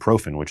with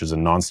ibuprofen, which is a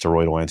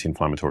non-steroidal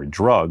anti-inflammatory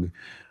drug.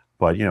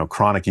 But,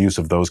 chronic use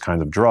of those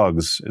kinds of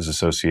drugs is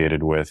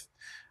associated with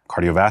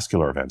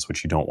cardiovascular events,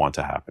 which you don't want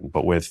to happen.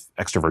 But with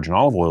extra virgin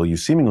olive oil, you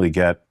seemingly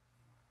get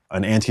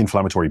an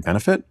anti-inflammatory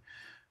benefit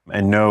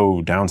and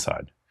no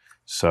downside.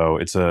 So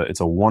it's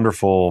a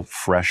wonderful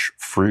fresh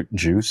fruit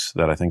juice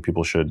that I think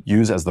people should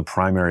use as the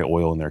primary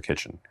oil in their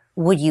kitchen.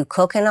 Would you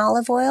cook in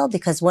olive oil?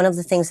 Because one of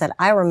the things that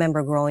I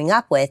remember growing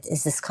up with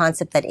is this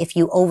concept that if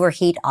you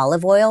overheat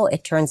olive oil,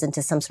 it turns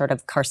into some sort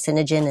of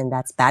carcinogen and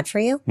that's bad for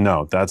you?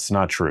 No, that's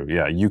not true.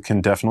 Yeah, you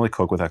can definitely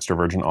cook with extra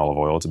virgin olive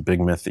oil. It's a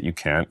big myth that you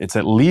can't. It's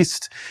at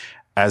least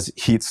as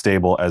heat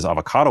stable as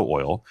avocado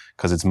oil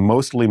because it's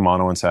mostly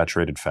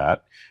monounsaturated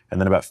fat. And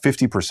then about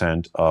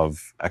 50%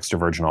 of extra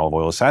virgin olive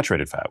oil is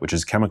saturated fat, which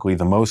is chemically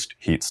the most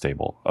heat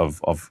stable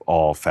of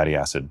all fatty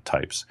acid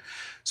types.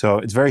 So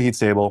it's very heat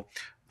stable.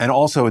 And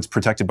also it's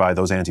protected by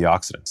those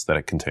antioxidants that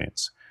it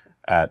contains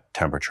at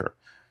temperature.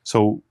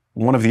 So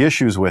one of the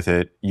issues with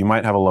it, you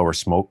might have a lower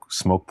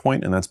smoke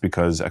point, and that's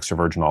because extra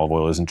virgin olive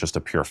oil isn't just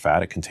a pure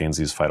fat. It contains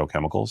these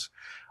phytochemicals.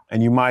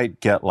 And you might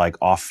get like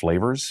off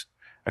flavors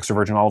extra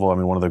virgin olive oil, I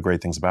mean, one of the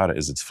great things about it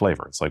is its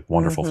flavor. It's like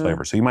wonderful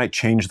flavor. So you might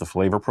change the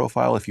flavor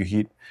profile if you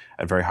heat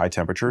at very high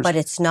temperatures. But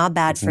it's not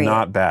bad for you. It's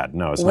not bad.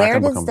 No, it's Where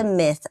not going to does become... the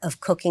myth of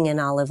cooking in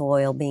olive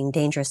oil being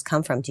dangerous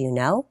come from? Do you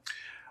know?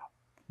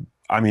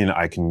 I mean,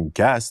 I can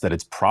guess that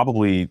it's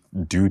probably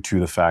due to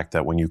the fact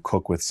that when you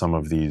cook with some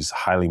of these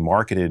highly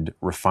marketed,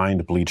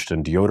 refined, bleached,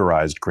 and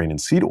deodorized grain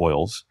and seed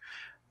oils,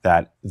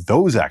 that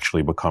those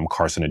actually become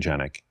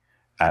carcinogenic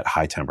at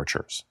high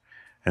temperatures.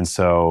 And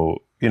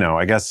so, you know,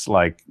 I guess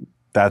like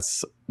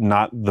that's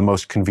not the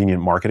most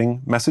convenient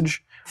marketing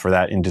message for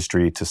that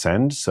industry to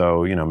send.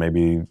 So, you know,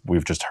 maybe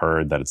we've just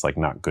heard that it's like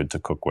not good to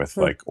cook with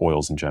like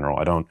oils in general.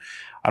 I don't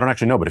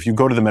actually know, but if you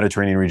go to the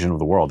Mediterranean region of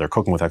the world, they're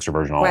cooking with extra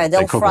virgin olive oil. Right,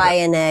 they'll fry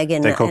an egg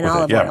in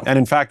olive oil. And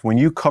in fact, when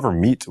you cover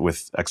meat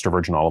with extra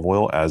virgin olive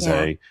oil as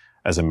a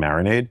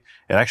marinade,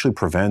 it actually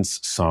prevents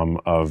some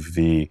of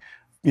the,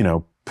 you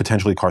know,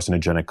 potentially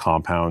carcinogenic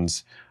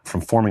compounds from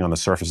forming on the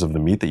surface of the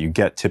meat that you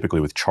get typically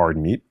with charred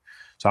meat.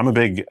 So I'm a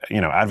big,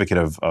 you know, advocate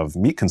of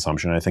meat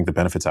consumption. I think the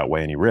benefits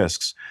outweigh any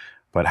risks.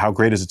 But how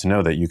great is it to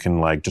know that you can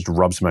like just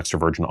rub some extra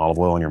virgin olive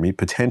oil on your meat,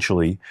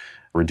 potentially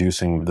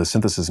reducing the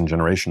synthesis and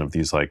generation of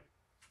these like,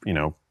 you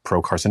know,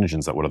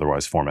 pro-carcinogens that would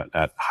otherwise form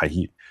at high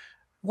heat.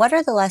 What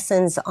are the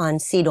lessons on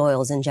seed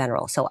oils in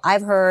general? So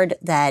I've heard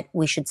that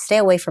we should stay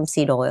away from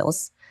seed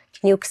oils.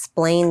 Can you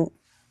explain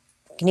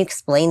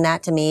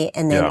that to me?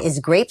 And then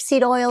is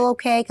grapeseed oil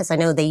okay? Because I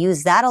know they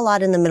use that a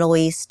lot in the Middle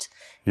East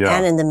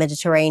and in the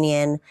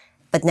Mediterranean.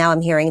 But now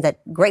I'm hearing that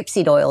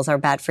grapeseed oils are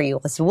bad for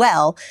you as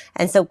well.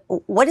 And so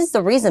what is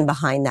the reason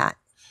behind that?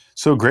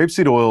 So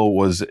grapeseed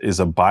oil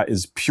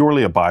is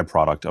purely a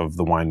byproduct of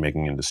the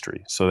winemaking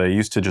industry. So they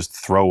used to just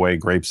throw away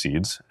grape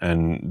seeds,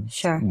 and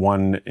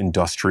one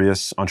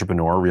industrious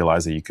entrepreneur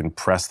realized that you can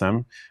press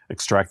them,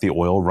 extract the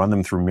oil, run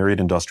them through myriad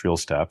industrial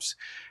steps,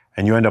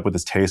 and you end up with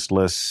this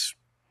tasteless,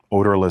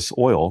 odorless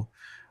oil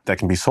that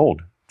can be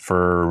sold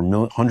for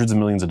hundreds of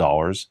millions of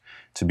dollars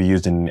to be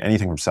used in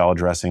anything from salad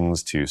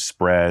dressings to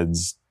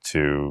spreads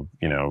to,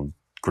 you know,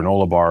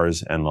 granola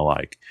bars and the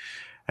like.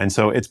 And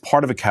so it's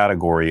part of a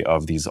category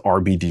of these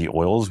RBD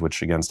oils,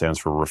 which again stands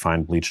for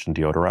refined, bleached, and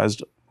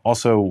deodorized.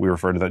 Also, we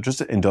refer to that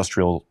just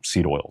industrial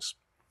seed oils.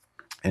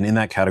 And in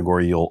that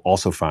category, you'll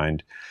also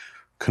find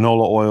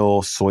canola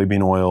oil,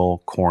 soybean oil,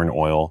 corn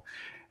oil.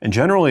 And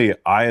generally,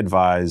 I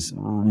advise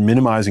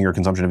minimizing your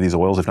consumption of these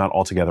oils, if not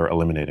altogether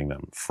eliminating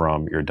them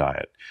from your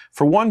diet.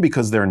 For one,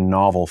 because they're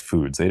novel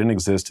foods. They didn't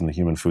exist in the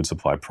human food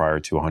supply prior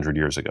to 100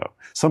 years ago.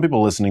 Some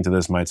people listening to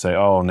this might say,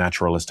 oh,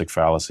 naturalistic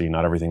fallacy,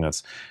 not everything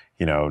that's,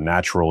 you know,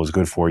 natural is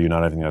good for you,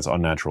 not everything that's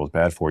unnatural is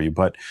bad for you.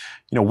 But,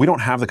 you know, we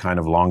don't have the kind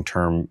of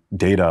long-term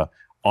data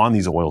on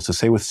these oils to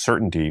say with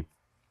certainty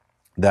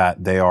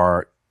that they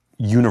are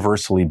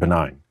universally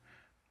benign.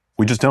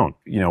 We just don't.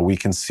 You know, we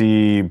can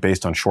see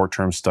based on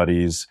short-term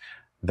studies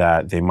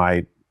that they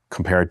might,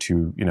 compared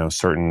to, you know,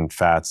 certain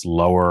fats,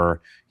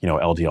 lower, you know,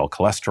 LDL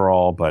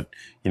cholesterol. But,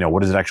 you know,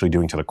 what is it actually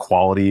doing to the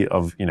quality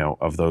of, you know,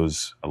 of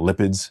those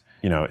lipids?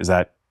 You know, is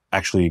that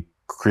actually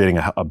creating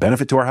a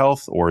benefit to our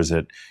health, or is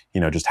it,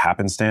 you know, just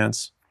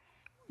happenstance?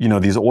 You know,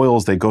 these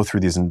oils, they go through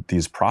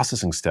these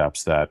processing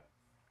steps that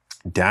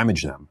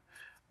damage them.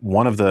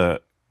 One of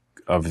the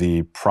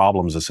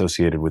problems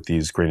associated with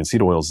these grain and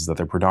seed oils is that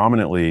they're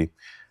predominantly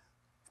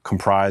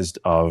comprised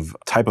of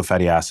a type of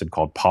fatty acid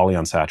called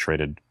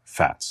polyunsaturated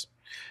fats.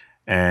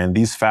 And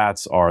these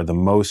fats are the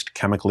most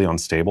chemically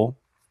unstable.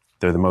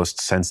 They're the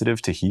most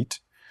sensitive to heat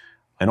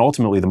and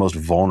ultimately the most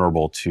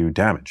vulnerable to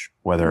damage,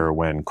 whether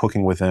when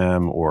cooking with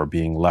them or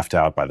being left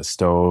out by the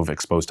stove,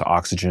 exposed to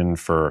oxygen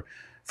for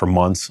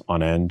months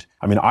on end.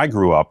 I mean, I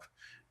grew up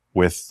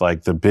with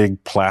like the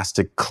big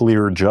plastic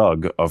clear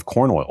jug of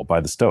corn oil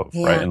by the stove,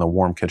 right? In the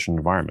warm kitchen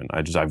environment.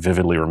 I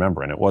vividly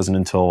remember. And it wasn't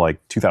until like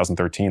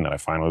 2013 that I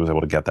finally was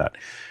able to get that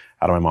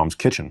out of my mom's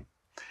kitchen.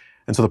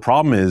 And so the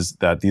problem is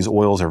that these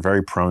oils are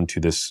very prone to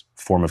this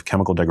form of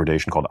chemical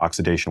degradation called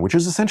oxidation, which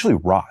is essentially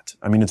rot.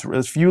 I mean,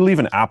 if you leave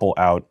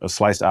a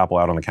sliced apple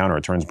out on the counter,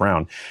 it turns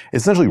brown.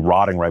 It's essentially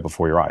rotting right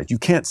before your eyes. You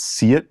can't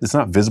see it. It's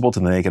not visible to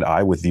the naked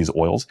eye with these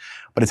oils,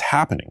 but it's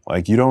happening.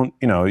 Like you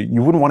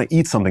wouldn't want to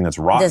eat something that's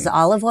rotten. Does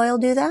olive oil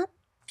do that?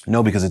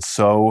 No, because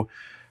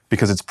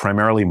it's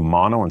primarily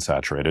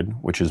monounsaturated,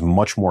 which is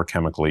much more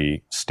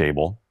chemically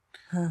stable.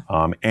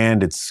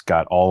 And it's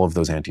got all of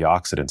those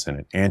antioxidants in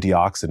it.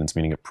 Antioxidants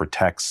meaning it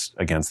protects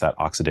against that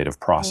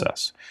oxidative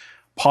process.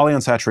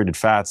 Polyunsaturated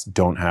fats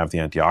don't have the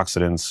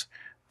antioxidants.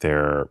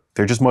 They're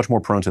just much more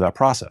prone to that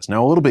process.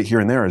 Now, a little bit here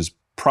and there is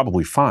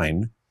probably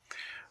fine,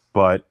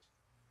 but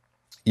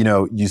you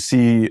know, you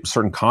see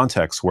certain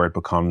contexts where it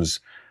becomes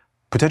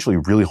potentially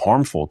really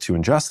harmful to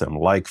ingest them.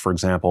 Like, for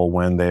example,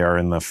 when they are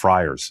in the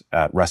fryers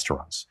at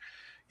restaurants.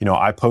 You know,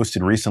 I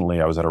posted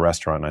recently, I was at a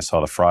restaurant and I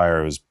saw the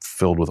fryer, it was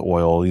filled with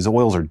oil. These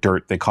oils are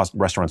dirt. They cost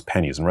restaurants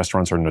pennies, and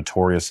restaurants are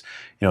notorious.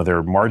 You know,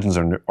 their margins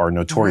are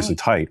notoriously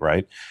tight,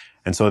 right?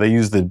 And so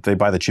they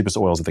buy the cheapest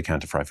oils that they can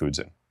to fry foods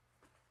in.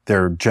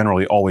 They're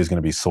generally always going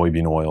to be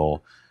soybean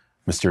oil,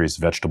 mysterious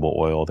vegetable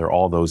oil. They're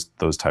all those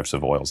types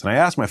of oils. And I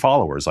asked my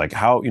followers, like,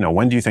 how,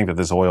 when do you think that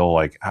this oil,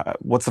 like,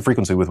 what's the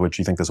frequency with which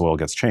you think this oil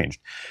gets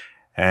changed?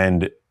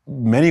 And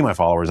many of my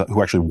followers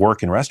who actually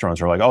work in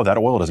restaurants are like, oh, that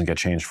oil doesn't get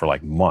changed for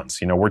like months.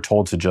 We're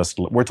told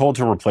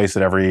to replace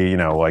it every,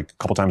 like a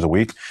couple times a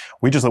week.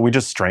 We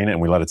just strain it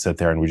and we let it sit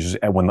there, and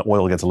when the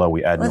oil gets low,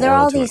 we add new oil to it. Well, there are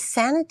all these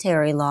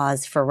sanitary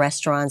laws for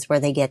restaurants where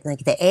they get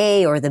like the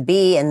A or the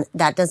B, and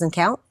that doesn't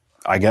count?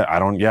 I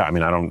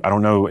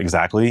don't know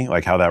exactly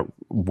like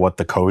what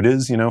the code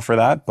is, for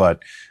that,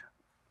 but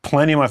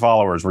plenty of my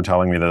followers were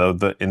telling me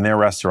that in their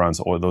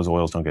restaurants, those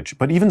oils don't get you.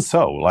 But even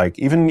so, like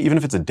even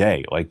if it's a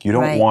day, like you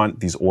don't want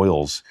these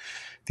oils.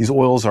 These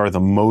oils are the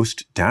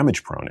most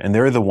damage prone, and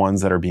they're the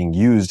ones that are being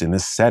used in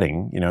this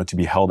setting, to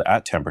be held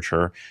at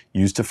temperature,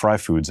 used to fry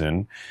foods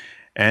in.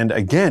 And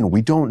again,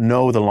 we don't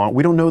know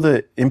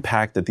the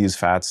impact that these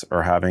fats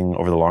are having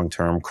over the long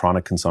term,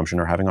 chronic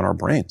consumption are having on our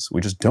brains. We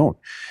just don't.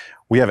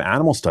 We have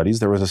animal studies.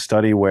 There was a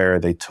study where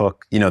they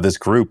took, this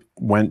group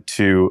went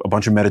to a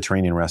bunch of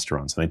Mediterranean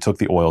restaurants, and they took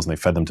the oils and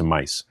they fed them to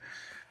mice.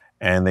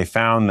 And they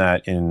found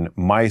that in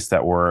mice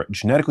that were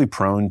genetically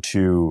prone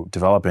to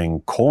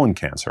developing colon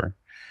cancer,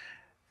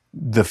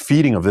 the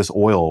feeding of this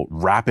oil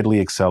rapidly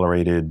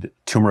accelerated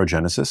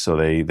tumorigenesis. So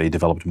they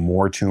developed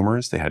more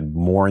tumors. They had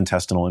more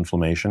intestinal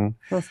inflammation.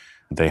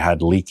 They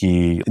had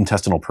leaky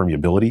intestinal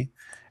permeability.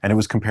 And it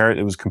was compared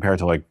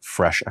to like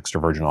fresh extra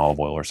virgin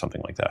olive oil or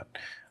something like that.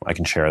 I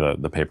can share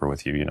the paper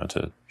with you,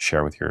 to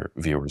share with your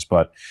viewers.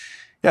 But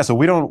yeah, so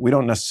we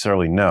don't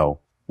necessarily know.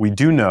 We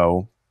do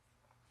know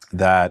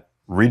that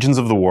regions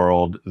of the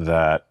world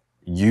that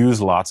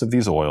use lots of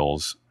these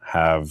oils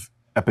have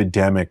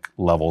epidemic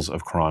levels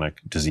of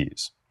chronic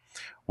disease.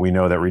 We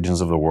know that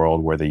regions of the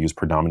world where they use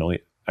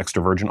predominantly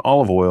extra virgin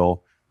olive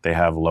oil, they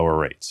have lower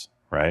rates,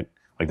 right?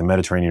 Like the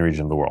Mediterranean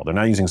region of the world. They're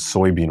not using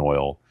soybean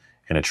oil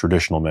in a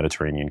traditional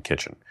Mediterranean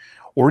kitchen,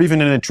 or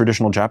even in a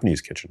traditional Japanese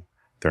kitchen.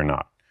 They're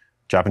not.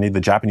 The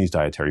Japanese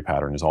dietary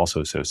pattern is also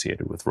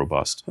associated with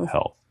robust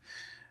health.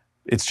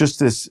 It's just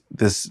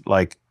this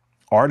like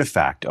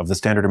artifact of the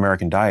standard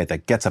American diet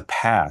that gets a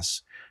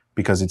pass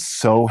because it's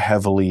so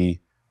heavily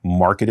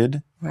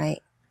marketed. Right.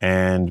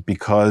 And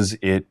because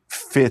it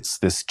fits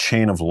this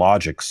chain of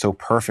logic so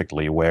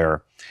perfectly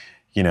where,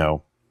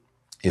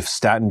 if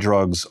statin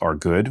drugs are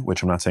good,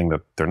 which I'm not saying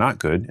that they're not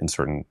good in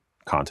certain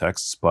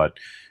contexts, but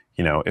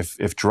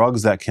if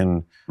drugs that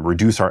can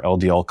reduce our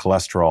LDL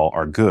cholesterol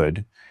are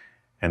good,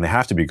 and they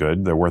have to be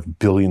good, they're worth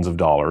billions of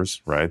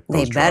dollars, right?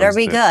 They better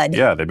be good.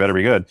 Yeah, they better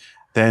be good.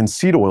 Then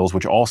seed oils,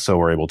 which also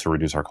are able to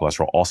reduce our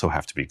cholesterol, also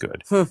have to be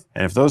good. And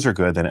if those are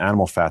good, then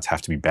animal fats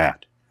have to be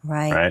bad.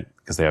 Right?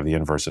 Because they have the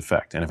inverse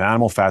effect. And if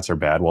animal fats are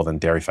bad, well, then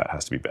dairy fat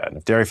has to be bad. And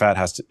if dairy fat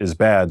is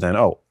bad, then,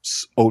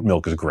 oat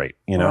milk is great,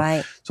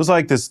 Right. So it's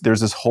like there's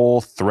this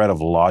whole thread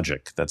of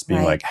logic that's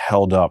being like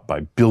held up by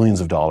billions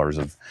of dollars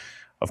of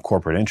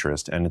corporate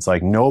interest. And it's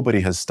like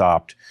nobody has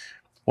stopped.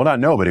 Well,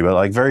 not nobody, but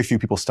like very few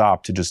people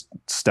stop to just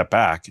step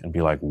back and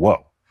be like,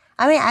 whoa.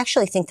 I mean, I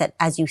actually think that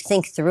as you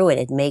think through it,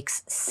 it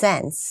makes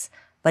sense,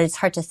 but it's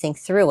hard to think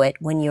through it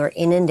when you're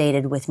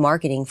inundated with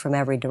marketing from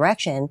every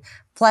direction.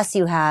 Plus,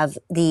 you have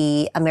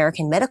the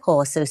American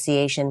Medical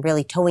Association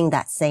really towing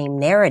that same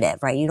narrative,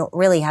 right? You don't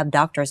really have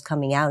doctors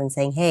coming out and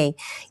saying, hey,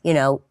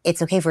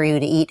 it's okay for you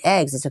to eat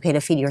eggs. It's okay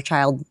to feed your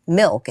child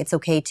milk. It's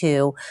okay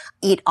to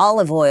eat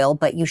olive oil,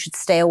 but you should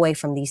stay away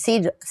from these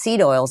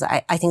seed oils.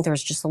 I think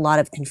there's just a lot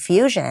of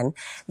confusion.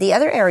 The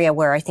other area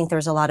where I think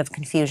there's a lot of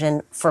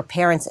confusion for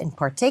parents in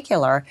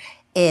particular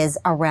is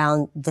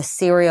around the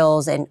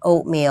cereals and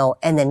oatmeal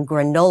and then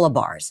granola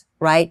bars,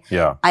 right?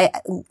 Yeah. I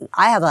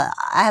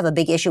have a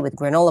big issue with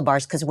granola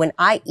bars because when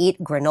I eat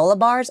granola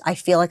bars, I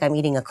feel like I'm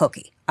eating a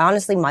cookie.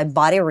 Honestly, my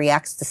body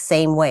reacts the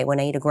same way when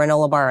I eat a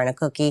granola bar and a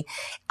cookie.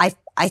 I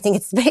think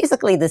it's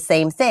basically the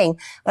same thing,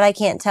 but I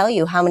can't tell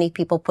you how many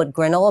people put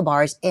granola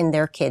bars in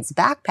their kids'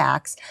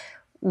 backpacks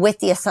with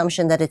the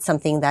assumption that it's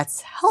something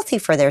that's healthy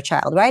for their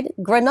child, right?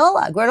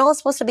 Granola is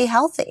supposed to be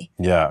healthy.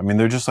 Yeah, I mean,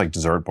 they're just like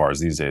dessert bars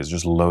these days,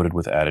 just loaded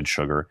with added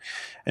sugar.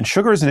 And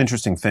sugar is an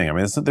interesting thing. I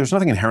mean, there's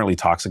nothing inherently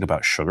toxic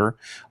about sugar.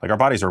 Like our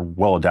bodies are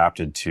well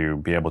adapted to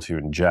be able to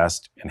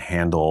ingest and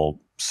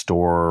handle,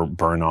 store,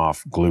 burn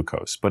off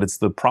glucose. But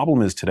the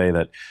problem is today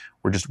that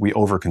we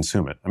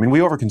overconsume it. I mean, we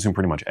overconsume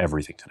pretty much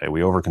everything today.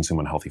 We overconsume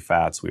unhealthy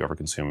fats. We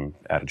overconsume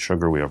added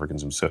sugar. We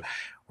overconsume. So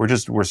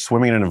we're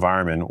swimming in an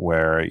environment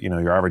where,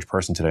 your average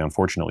person today,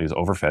 unfortunately, is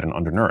overfed and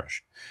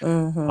undernourished.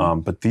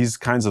 But these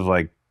kinds of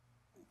like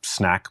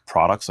snack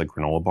products like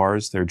granola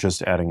bars, they're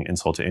just adding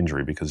insult to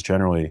injury because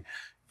generally,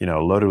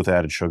 loaded with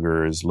added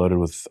sugars, loaded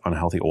with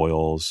unhealthy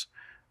oils.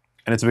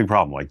 And it's a big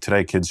problem. Like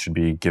today, kids should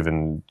be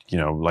given,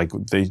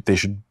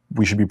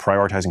 we should be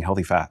prioritizing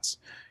healthy fats,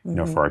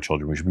 for our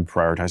children. We should be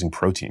prioritizing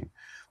protein,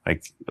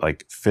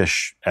 like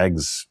fish,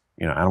 eggs,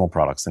 animal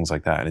products, things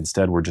like that. And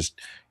instead, we're just,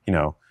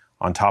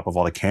 on top of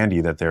all the candy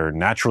that they're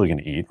naturally going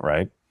to eat,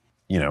 right?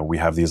 We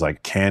have these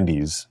like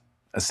candies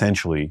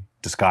essentially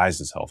disguised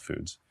as health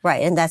foods.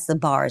 Right, and that's the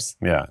bars.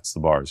 Yeah, it's the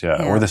bars,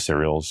 yeah. Or the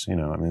cereals, I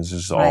mean, it's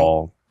just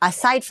all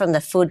aside from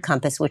the food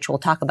compass, which we'll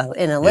talk about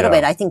in a little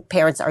bit, I think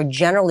parents are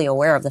generally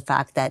aware of the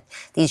fact that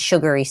these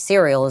sugary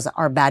cereals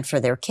are bad for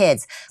their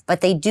kids.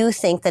 But they do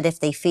think that if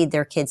they feed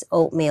their kids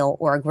oatmeal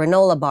or a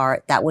granola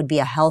bar, that would be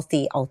a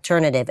healthy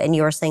alternative. And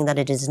you're saying that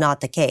it is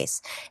not the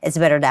case. It's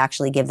better to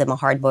actually give them a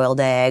hard-boiled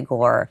egg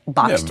or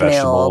boxed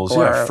vegetables,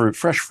 milk. Or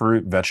fresh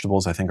fruit,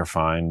 vegetables I think are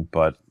fine.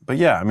 But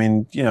yeah, I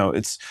mean,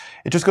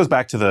 it just goes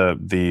back to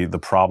the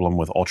problem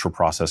with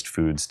ultra-processed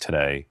foods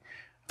today,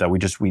 that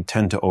we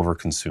tend to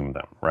overconsume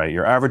them, right?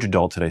 Your average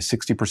adult today,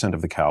 60%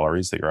 of the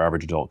calories that your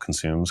average adult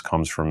consumes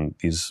comes from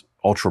these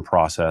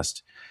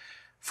ultra-processed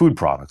food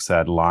products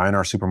that line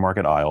our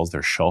supermarket aisles.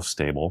 They're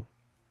shelf-stable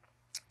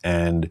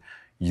and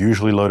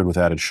usually loaded with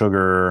added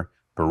sugar,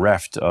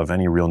 bereft of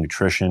any real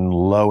nutrition,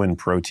 low in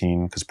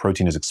protein, because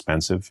protein is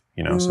expensive,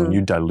 So when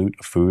you dilute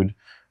a food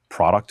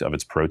product of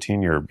its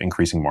protein, you're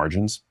increasing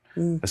margins,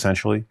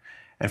 essentially.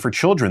 And for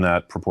children,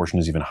 that proportion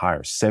is even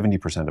higher.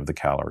 70% of the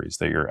calories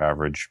that your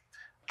average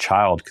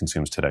child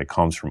consumes today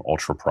comes from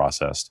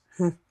ultra-processed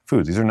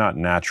foods. These are not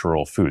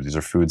natural foods. These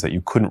are foods that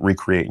you couldn't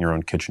recreate in your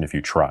own kitchen if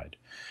you tried.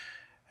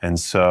 And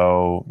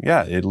so,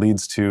 it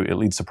leads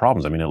to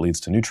problems. I mean, it leads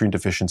to nutrient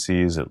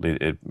deficiencies.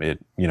 It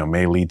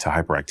may lead to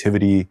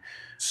hyperactivity,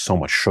 so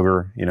much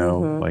sugar,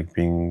 like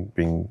being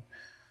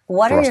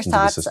What are your thrust into the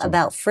thoughts system.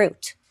 about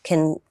fruit?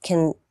 Can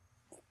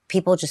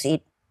people just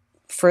eat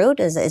fruit?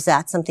 Is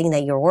that something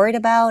that you're worried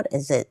about?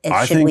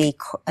 Should we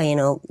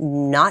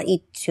not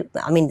eat too?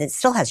 I mean, it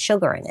still has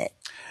sugar in it.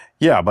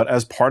 Yeah, but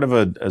as part of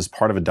a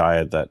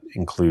diet that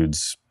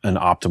includes an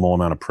optimal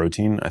amount of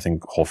protein, I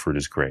think whole fruit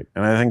is great.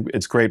 And I think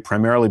it's great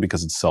primarily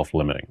because it's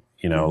self-limiting.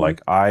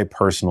 Like I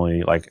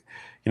personally,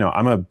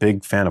 I'm a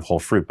big fan of whole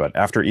fruit, but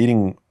after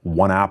eating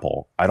one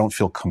apple, I don't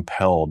feel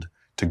compelled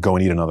to go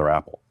and eat another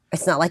apple.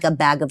 It's not like a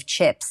bag of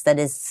chips that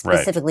is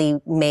specifically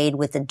made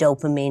with the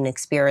dopamine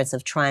experience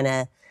of trying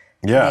to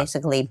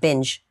basically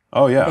binge.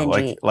 Oh yeah,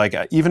 binge like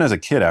even as a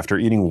kid, after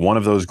eating one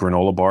of those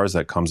granola bars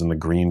that comes in the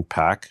green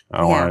pack, I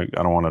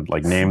don't want to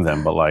name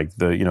them, but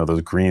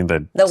those green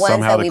the ones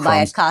somehow that we buy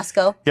at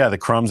Costco. Yeah, the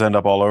crumbs end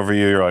up all over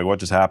you. You're like, what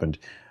just happened?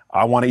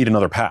 I want to eat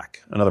another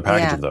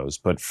package of those.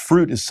 But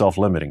fruit is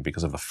self-limiting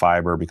because of the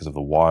fiber, because of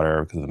the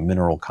water, because of the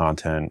mineral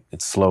content.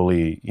 It's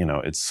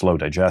it's slow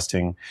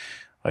digesting.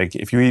 Like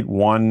if you eat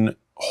one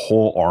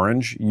whole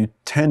orange, you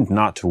tend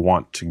not to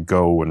want to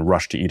go and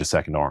rush to eat a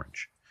second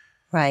orange.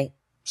 Right.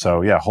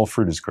 So whole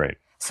fruit is great.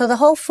 So the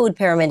whole food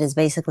pyramid is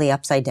basically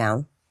upside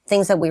down.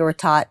 Things that we were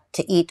taught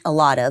to eat a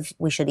lot of,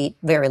 we should eat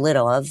very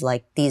little of,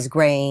 like these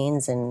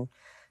grains and,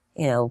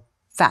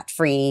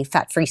 fat-free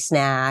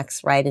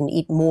snacks, right? And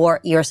eat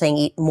more, you're saying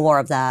eat more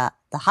of the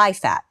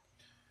high-fat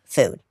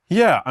food.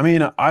 Yeah, I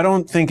mean, I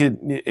don't think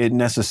it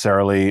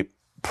necessarily...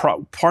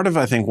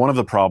 I think one of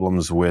the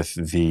problems with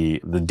the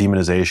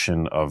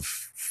demonization of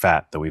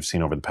fat that we've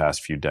seen over the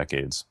past few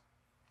decades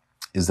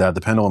is that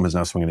the pendulum is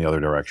now swinging the other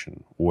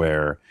direction,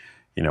 where,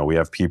 we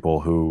have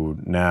people who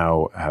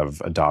now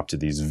have adopted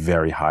these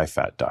very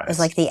high-fat diets. It's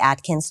like the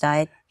Atkins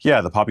diet?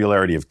 Yeah, the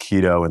popularity of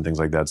keto and things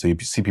like that. So you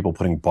see people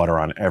putting butter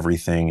on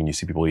everything, and you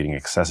see people eating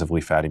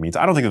excessively fatty meats.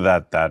 I don't think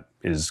that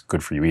is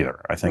good for you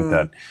either. I think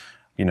that,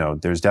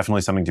 there's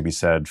definitely something to be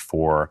said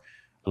for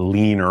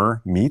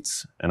leaner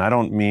meats. And I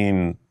don't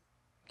mean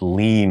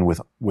lean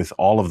with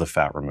all of the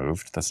fat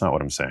removed. That's not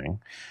what I'm saying.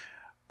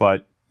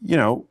 But,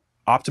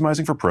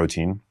 optimizing for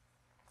protein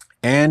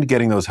and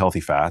getting those healthy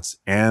fats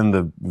and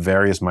the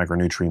various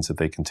micronutrients that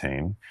they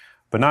contain,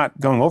 but not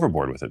going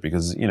overboard with it,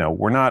 because, we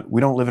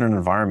don't live in an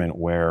environment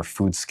where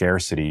food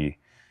scarcity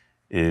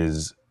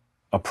is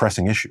a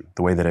pressing issue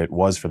the way that it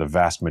was for the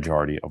vast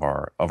majority of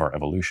our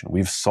evolution.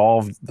 We've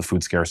solved the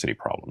food scarcity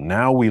problem.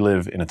 Now we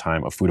live in a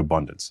time of food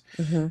abundance.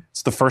 Mm-hmm.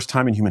 It's the first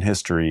time in human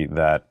history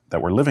that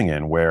we're living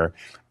in where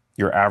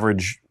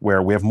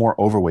where we have more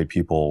overweight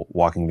people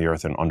walking the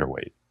earth than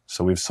underweight.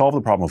 So we've solved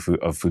the problem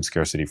of food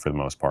scarcity for the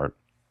most part.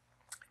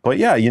 But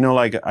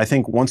I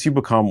think once you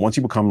become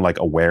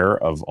aware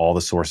of all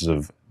the sources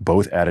of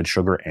both added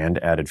sugar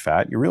and added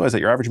fat, you realize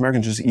that your average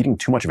American is just eating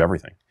too much of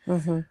everything.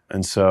 Mm-hmm.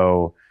 And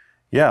so,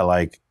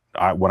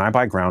 when I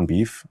buy ground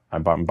beef,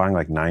 I'm buying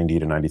like 90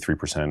 to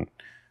 93%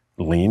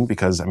 lean,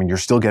 because you're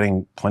still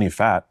getting plenty of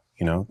fat,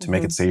 to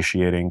make it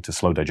satiating, to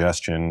slow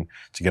digestion,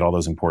 to get all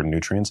those important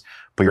nutrients,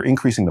 but you're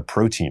increasing the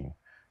protein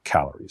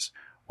calories,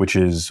 which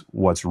is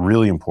what's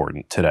really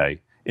important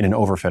today in an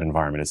overfed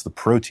environment. It's the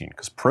protein,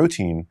 because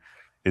protein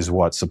is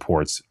what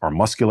supports our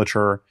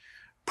musculature.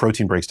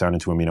 Protein breaks down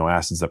into amino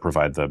acids that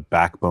provide the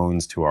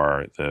backbones to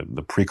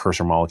the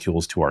precursor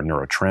molecules to our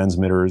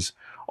neurotransmitters,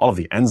 all of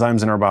the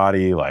enzymes in our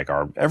body, like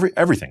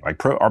everything.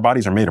 Our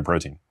bodies are made of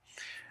protein.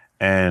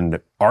 And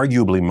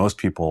arguably, most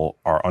people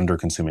are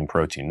under-consuming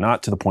protein,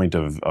 not to the point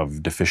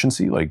of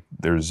deficiency. Like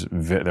there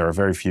are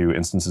very few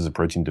instances of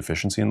protein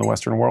deficiency in the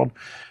Western world,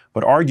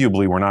 but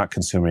arguably, we're not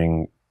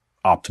consuming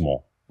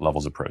optimal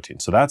levels of protein.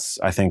 So that's,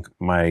 I think,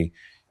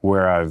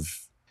 where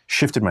I've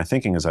shifted my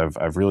thinking, is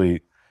I've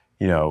really,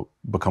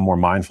 become more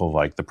mindful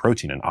of the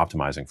protein and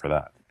optimizing for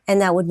that.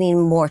 And that would mean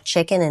more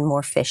chicken and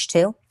more fish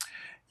too?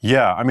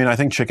 Yeah, I mean, I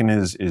think chicken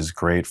is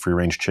great,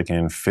 free-range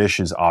chicken. Fish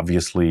is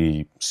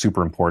obviously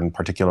super important,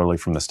 particularly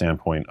from the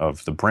standpoint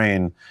of the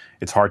brain.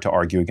 It's hard to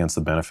argue against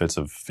the benefits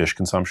of fish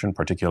consumption,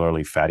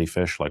 particularly fatty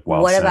fish like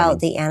wild What salmon. about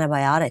the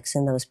antibiotics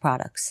in those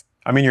products?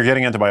 I mean, you're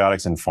getting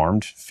antibiotics in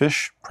farmed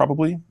fish,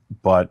 probably,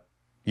 but,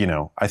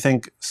 I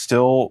think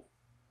still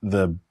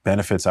the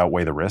benefits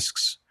outweigh the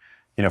risks.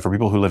 For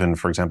people who live in,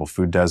 for example,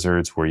 food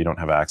deserts where you don't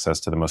have access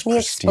to the most Can you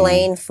pristine...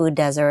 explain food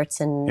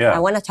deserts? And Yeah. I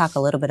want to talk a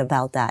little bit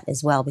about that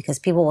as well, because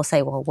people will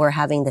say, well, we're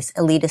having this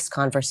elitist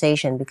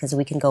conversation because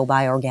we can go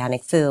buy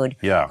organic food,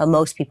 Yeah. but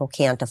most people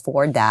can't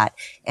afford that.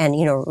 And,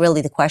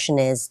 really the question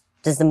is,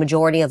 does the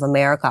majority of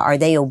America, are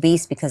they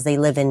obese because they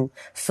live in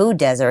food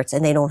deserts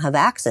and they don't have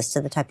access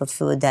to the type of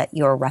food that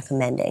you're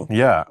recommending?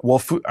 Yeah. Well,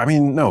 food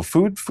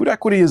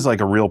equity is like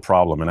a real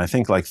problem. And I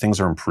think like things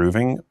are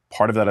improving.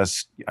 Part of that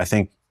is, I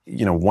think,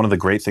 one of the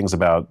great things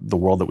about the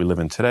world that we live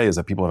in today is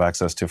that people have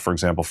access to, for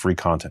example, free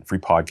content, free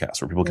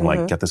podcasts, where people can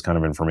like get this kind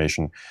of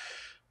information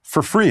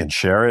for free and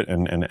share it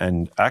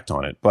and act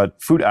on it.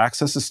 But food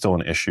access is still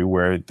an issue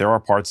where there are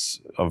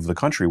parts of the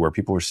country where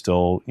people are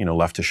still,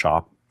 left to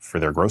shop for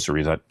their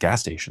groceries at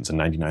gas stations and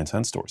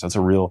 99-cent stores. That's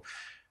a real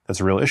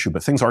issue.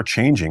 But things are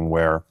changing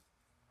where,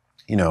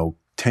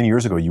 10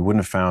 years ago, you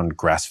wouldn't have found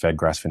grass-fed,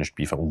 grass-finished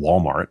beef at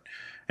Walmart.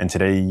 And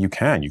today you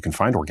can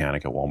find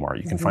organic at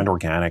Walmart. You can find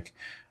organic.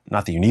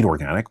 Not that you need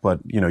organic, but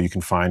you can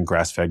find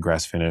grass-fed,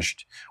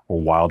 grass-finished, or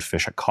wild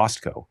fish at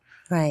Costco.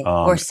 Right.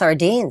 Or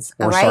sardines.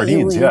 Or right?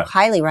 sardines, you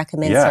highly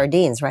recommend Yeah.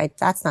 sardines, right?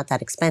 That's not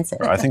that expensive.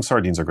 I think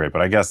sardines are great,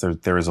 but I guess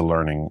there is a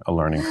learning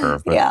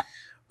curve. But, Yeah.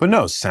 But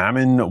no,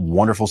 salmon,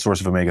 wonderful source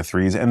of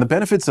omega-3s. And the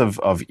benefits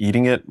of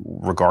eating it,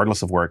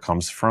 regardless of where it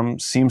comes from,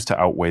 seems to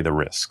outweigh the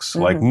risks.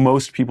 Like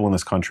most people in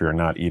this country are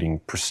not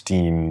eating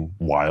pristine,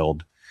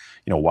 wild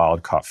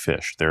caught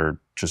fish. They're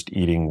just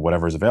eating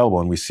whatever's available.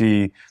 And we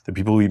see that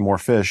people who eat more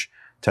fish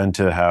tend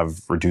to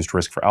have reduced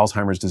risk for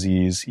Alzheimer's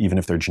disease, even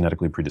if they're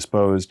genetically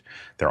predisposed.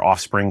 Their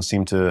offspring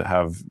seem to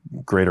have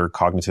greater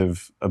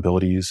cognitive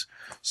abilities.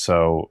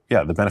 So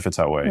yeah, the benefits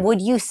outweigh.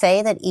 Would you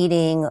say that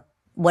eating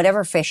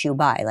whatever fish you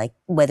buy, like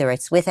whether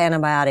it's with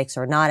antibiotics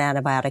or not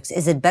antibiotics,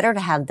 is it better to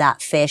have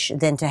that fish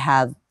than to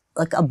have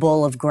like a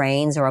bowl of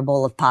grains or a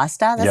bowl of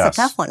pasta? That's Yes.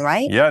 a tough one,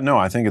 right? Yeah, no,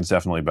 I think it's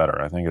definitely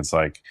better. I think it's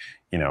like,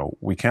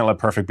 we can't let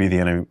perfect be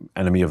the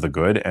enemy of the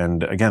good.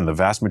 And again, the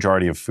vast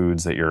majority of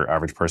foods that your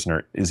average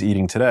person is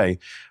eating today,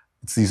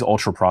 it's these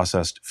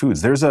ultra-processed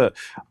foods. There's a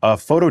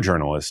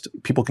photojournalist,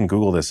 people can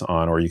Google this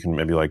on, or you can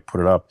maybe like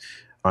put it up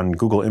on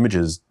Google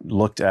Images,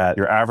 looked at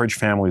your average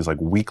family's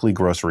like weekly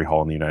grocery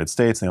haul in the United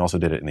States. And they also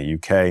did it in the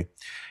UK.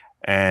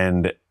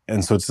 And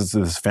so it's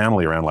this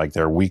family around like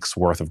their week's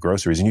worth of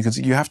groceries. And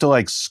you have to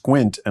like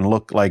squint and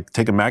look, like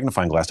take a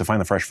magnifying glass to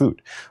find the fresh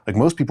food. Like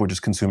most people are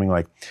just consuming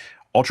like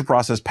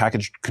ultra-processed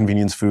packaged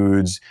convenience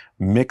foods,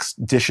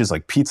 mixed dishes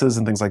like pizzas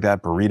and things like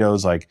that,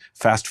 burritos, like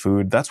fast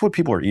food. That's what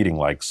people are eating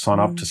like sun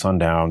up to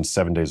sundown,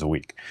 7 days a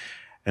week.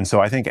 And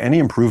so I think any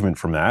improvement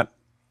from that,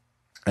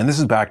 and this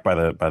is backed by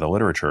the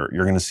literature,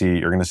 you're going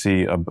to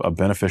see a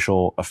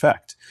beneficial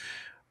effect.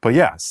 But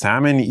yeah,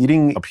 salmon,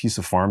 eating a piece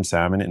of farmed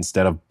salmon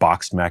instead of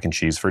boxed mac and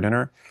cheese for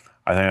dinner,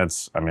 I think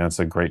that's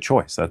a great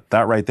choice.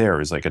 That right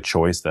there is like a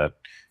choice that,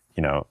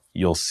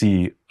 you'll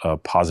see a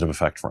positive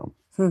effect from.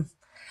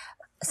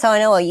 So I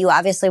know you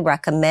obviously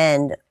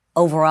recommend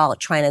overall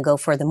trying to go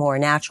for the more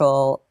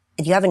natural.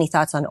 Do you have any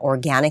thoughts on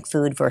organic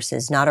food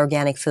versus not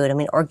organic food? I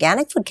mean,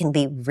 organic food can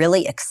be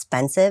really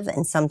expensive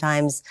and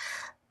sometimes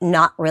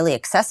not really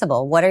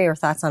accessible. What are your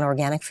thoughts on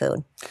organic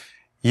food?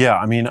 Yeah,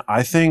 I mean,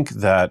 I think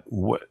that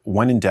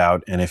when in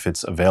doubt, and if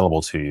it's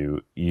available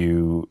to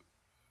you,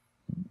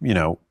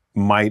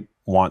 might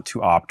want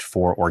to opt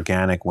for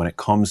organic when it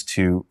comes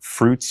to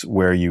fruits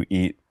where you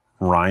eat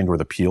rind or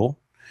the peel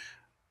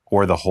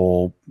or the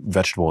whole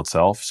vegetable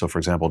itself. So for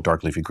example,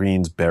 dark leafy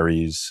greens,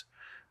 berries,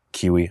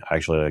 kiwi. I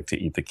actually like to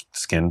eat the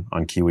skin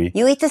on kiwi.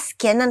 You eat the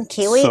skin on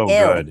kiwi? So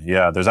Ew. good.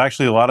 Yeah, there's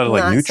actually a lot of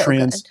like Not so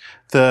nutrients.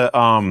 The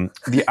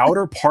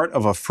outer part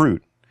of a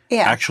fruit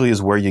actually is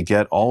where you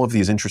get all of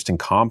these interesting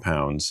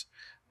compounds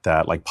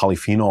that like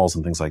polyphenols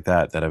and things like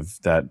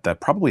that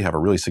probably have a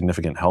really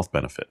significant health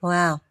benefit.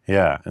 Wow.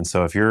 Yeah. And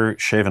so if you're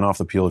shaving off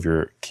the peel of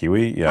your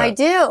kiwi, yeah. I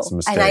do. It's a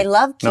mistake. And I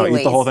love kiwis. No,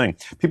 eat the whole thing.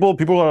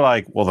 People are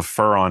like, well, the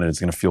fur on it is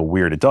going to feel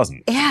weird. It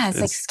doesn't. Yeah, it's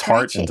like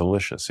tart scratchy. and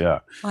delicious. Yeah.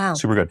 Wow.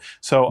 Super good.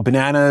 So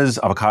bananas,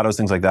 avocados,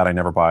 things like that, I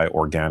never buy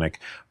organic.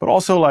 But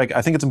also like,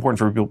 I think it's important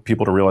for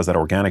people to realize that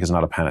organic is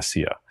not a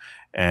panacea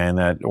and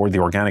the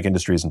organic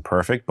industry isn't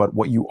perfect. But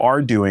what you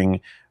are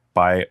doing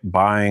by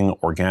buying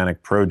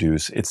organic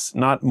produce, it's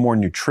not more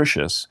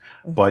nutritious,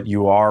 but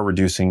you are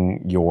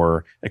reducing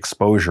your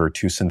exposure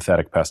to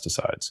synthetic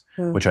pesticides,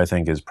 which I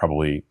think is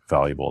probably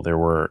valuable. There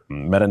were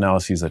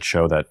meta-analyses that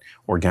show that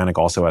organic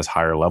also has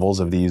higher levels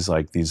of these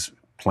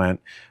plant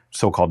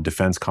so-called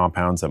defense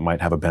compounds that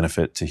might have a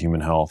benefit to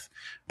human health.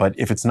 But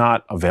if it's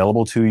not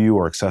available to you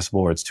or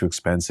accessible or it's too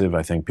expensive,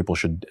 I think people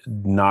should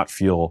not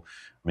feel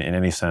in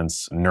any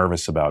sense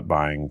nervous about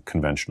buying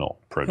conventional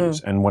produce.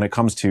 And when it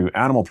comes to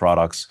animal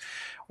products,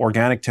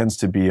 organic tends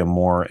to be a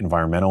more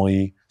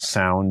environmentally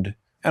sound,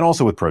 and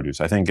also with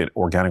produce. I think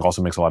organic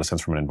also makes a lot of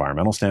sense from an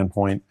environmental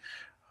standpoint,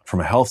 from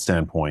a health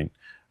standpoint.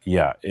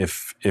 Yeah,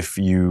 if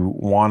you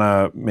want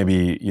to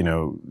maybe,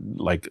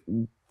 like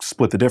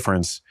split the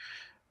difference,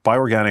 buy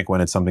organic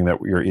when it's something that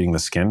you're eating the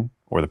skin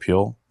or the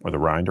peel or the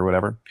rind or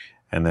whatever.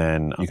 And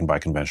then you can buy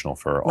conventional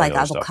for all like the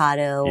other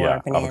avocado stuff.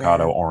 or banana.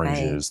 Avocado,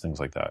 oranges, things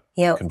like that.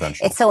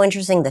 Conventional. It's so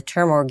interesting, the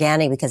term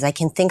organic, because I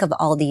can think of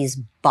all these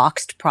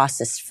boxed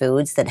processed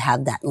foods that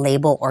have that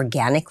label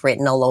organic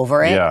written all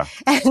over it. Yeah.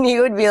 And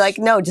you would be like,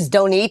 no, just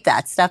don't eat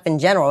that stuff in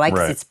general, right?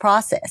 Because it's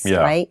processed,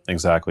 right?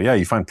 Exactly. Yeah,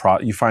 you find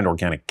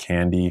organic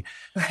candy.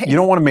 Right. You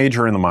don't want to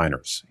major in the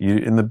minors.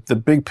 In the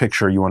big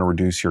picture, you want to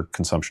reduce your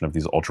consumption of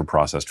these ultra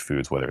processed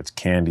foods, whether it's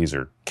candies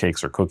or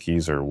cakes or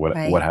cookies or what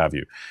have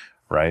you,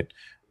 right?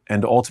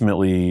 And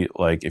ultimately,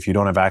 like, if you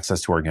don't have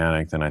access to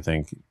organic, then I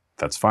think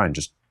that's fine.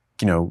 Just,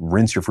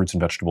 rinse your fruits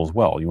and vegetables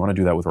well. You want to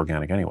do that with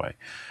organic anyway.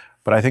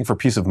 But I think for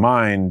peace of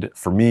mind,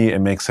 for me, it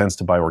makes sense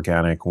to buy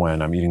organic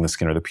when I'm eating the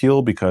skin or the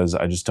peel, because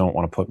I just don't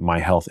want to put my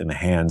health in the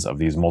hands of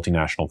these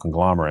multinational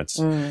conglomerates,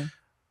 and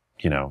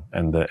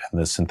the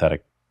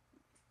synthetic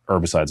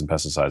herbicides and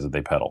pesticides that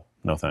they peddle.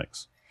 No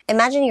thanks.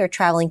 Imagine you're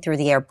traveling through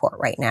the airport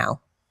right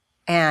now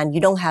and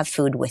you don't have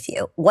food with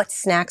you. What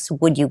snacks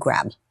would you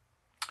grab?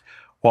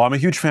 Well, I'm a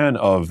huge fan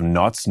of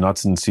nuts.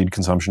 Nuts and seed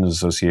consumption is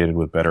associated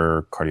with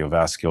better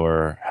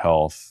cardiovascular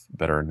health,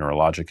 better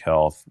neurologic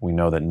health. We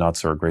know that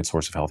nuts are a great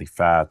source of healthy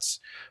fats,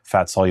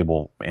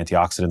 fat-soluble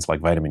antioxidants like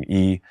vitamin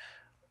E,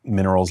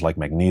 minerals like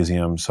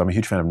magnesium. So I'm a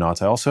huge fan of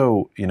nuts. I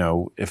also,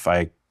 if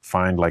I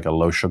find like a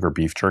low-sugar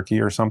beef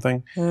jerky or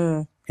something,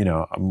 I'm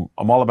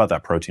all about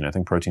that protein. I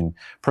think protein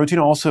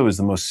also is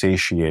the most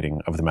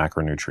satiating of the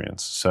macronutrients.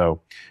 So,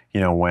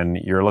 when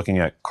you're looking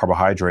at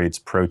carbohydrates,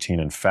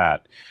 protein, and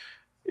fat,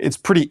 it's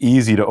pretty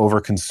easy to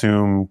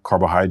overconsume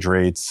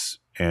carbohydrates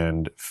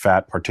and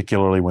fat,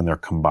 particularly when they're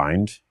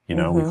combined. We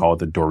call it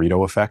the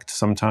Dorito effect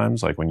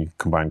sometimes, like when you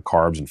combine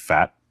carbs and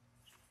fat.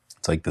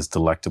 It's like this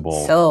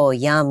delectable... So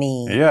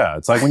yummy. Yeah,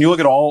 it's like when you look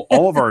at all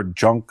of our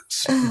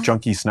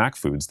junky snack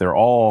foods, they're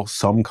all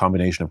some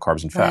combination of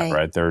carbs and fat,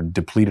 right? They're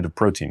depleted of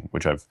protein,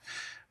 which I've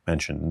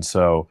mentioned. And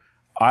so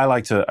I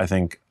like to, I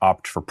think,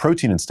 opt for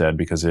protein instead,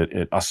 because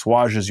it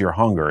assuages your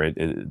hunger.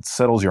 It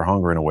settles your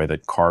hunger in a way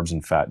that carbs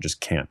and fat just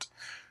can't.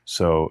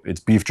 So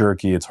it's beef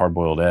jerky, it's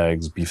hard-boiled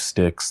eggs, beef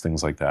sticks,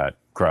 things like that.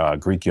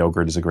 Greek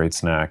yogurt is a great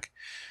snack.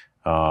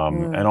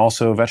 And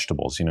also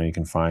vegetables. You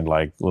can find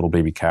like little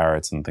baby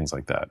carrots and things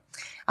like that.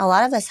 A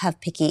lot of us have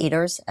picky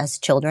eaters as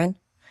children,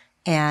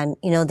 and,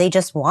 they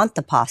just want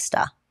the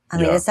pasta. I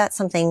mean, is that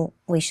something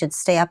we should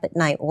stay up at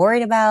night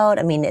worried about?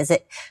 I mean,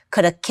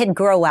 could a kid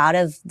grow out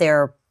of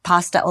their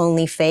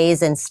pasta-only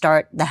phase and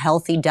start the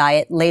healthy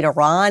diet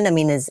later on? I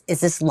mean, is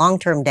this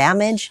long-term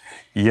damage?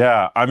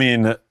 Yeah, I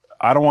mean,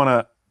 I don't want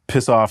to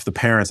piss off the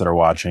parents that are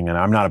watching, and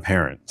I'm not a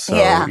parent. So,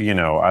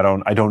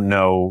 I don't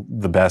know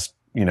the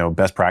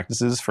best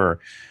practices for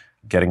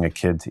getting a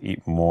kid to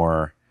eat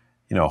more,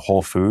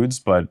 whole foods.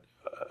 But,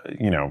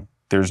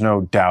 there's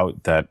no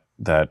doubt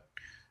that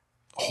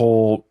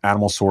whole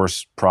animal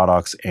source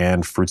products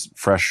and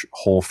fresh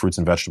whole fruits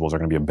and vegetables are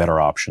going to be a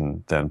better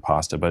option than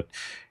pasta. But,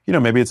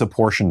 maybe it's a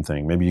portion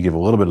thing. Maybe you give a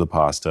little bit of the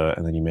pasta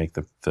and then you make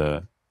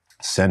the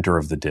center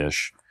of the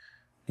dish,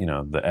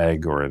 the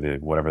egg or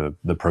whatever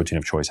the protein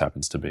of choice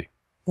happens to be.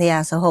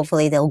 Yeah, so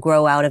hopefully they'll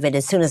grow out of it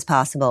as soon as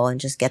possible and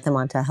just get them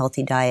onto a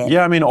healthy diet.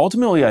 Yeah, I mean,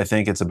 ultimately, I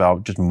think it's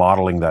about just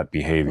modeling that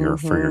behavior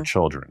for your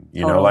children.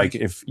 Like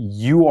if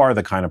you are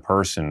the kind of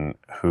person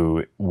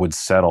who would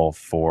settle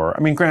for,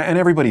 and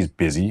everybody's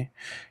busy,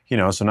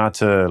 so not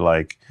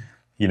to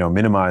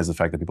minimize the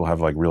fact that people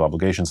have like real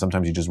obligations.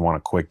 Sometimes you just want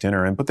a quick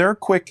dinner, but there are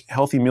quick,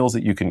 healthy meals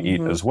that you can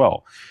eat as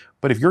well.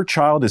 But if your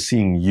child is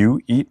seeing you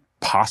eat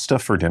pasta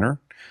for dinner,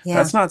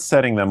 that's not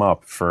setting them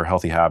up for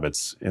healthy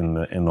habits in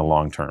the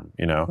long term,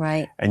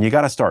 Right. And you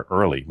got to start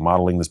early,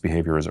 modeling this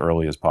behavior as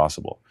early as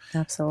possible.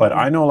 Absolutely. But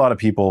I know a lot of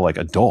people, like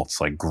adults,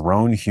 like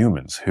grown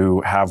humans,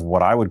 who have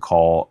what I would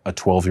call a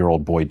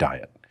 12-year-old boy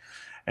diet.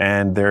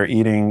 And they're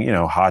eating,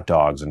 hot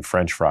dogs and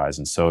French fries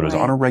and sodas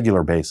on a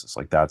regular basis.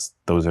 Like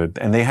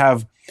and they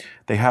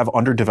have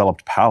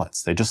underdeveloped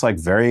palates. They just like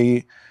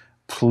very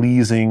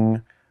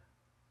pleasing,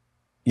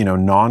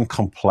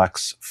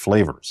 non-complex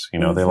flavors. They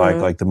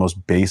like the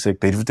most basic.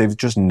 They've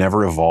just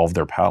never evolved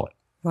their palate.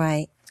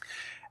 Right.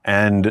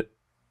 And,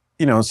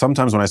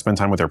 sometimes when I spend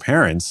time with their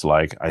parents,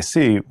 like I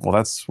see, well,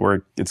 that's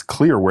where it's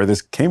clear where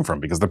this came from,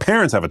 because the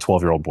parents have a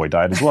 12-year-old boy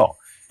diet as well.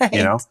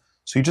 Right.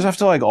 So you just have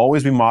to like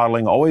always be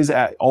modeling,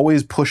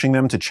 always pushing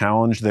them to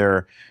challenge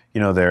their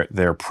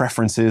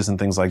preferences and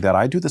things like that.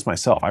 I do this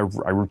myself. I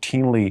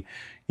routinely,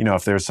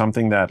 if there's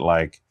something that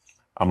like,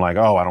 I'm like,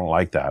 oh, I don't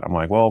like that. I'm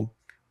like, well,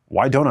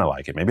 why don't I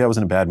like it? Maybe I was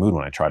in a bad mood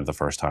when I tried it the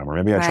first time, or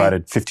maybe I tried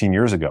it 15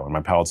 years ago and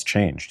my palate's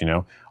changed,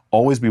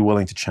 Always be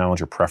willing to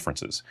challenge your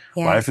preferences.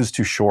 Yeah. Life is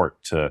too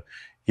short to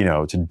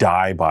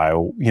die by,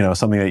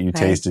 something that you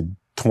tasted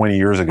 20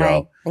 years ago.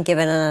 Right. And give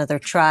it another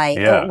try.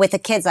 Yeah. With the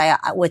kids,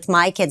 with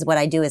my kids, what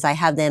I do is I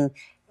have them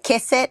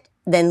kiss it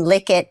then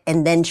lick it,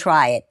 and then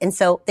try it. And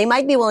so they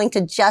might be willing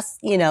to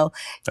just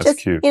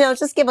Cute.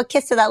 just give a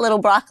kiss to that little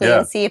broccoli Yeah.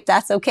 and see if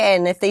that's okay.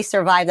 And if they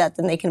survive that,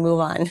 then they can move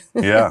on.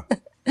 Yeah,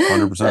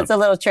 100%. That's a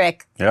little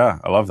trick. Yeah,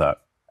 I love that.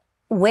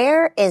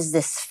 Where is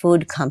this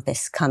food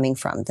compass coming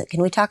from?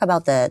 Can we talk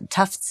about the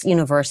Tufts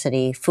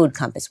University food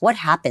compass? What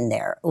happened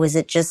there? Was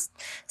it just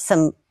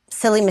some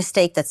silly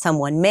mistake that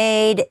someone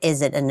made?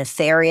 Is it a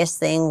nefarious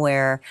thing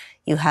where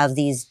you have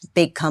these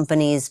big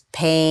companies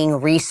paying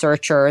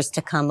researchers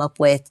to come up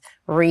with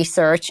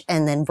research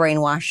and then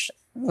brainwash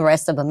the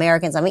rest of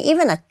Americans? I mean,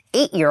 even an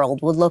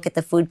 8-year-old would look at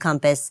the food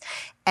compass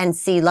and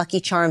see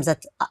Lucky Charms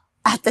at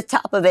the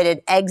top of it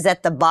and eggs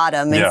at the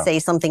bottom and say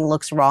something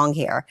looks wrong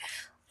here.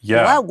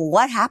 Yeah.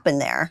 What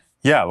happened there?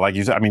 Yeah, like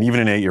you said, I mean,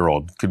 even an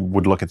 8-year-old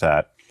would look at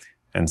that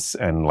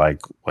and like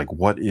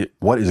what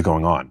is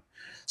going on?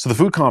 So the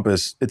food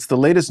compass, it's the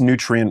latest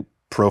nutrient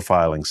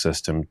profiling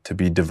system to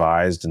be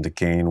devised and to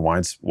gain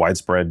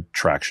widespread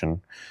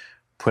traction,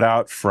 put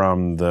out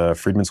from the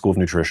Friedman School of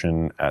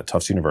Nutrition at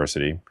Tufts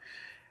University.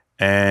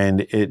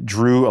 And it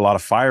drew a lot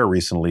of fire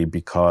recently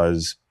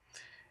because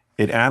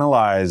it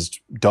analyzed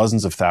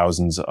dozens of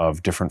thousands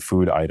of different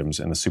food items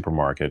in the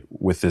supermarket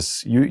with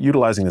this,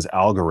 utilizing this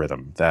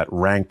algorithm that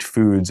ranked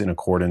foods in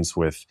accordance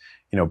with,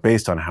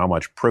 based on how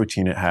much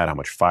protein it had, how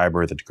much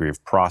fiber, the degree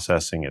of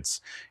processing,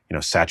 its,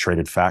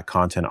 saturated fat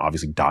content,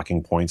 obviously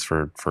docking points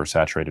for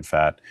saturated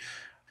fat.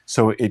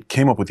 So it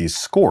came up with these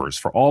scores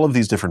for all of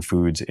these different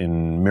foods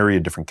in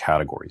myriad different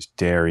categories: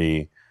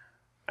 dairy,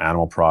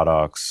 animal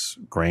products,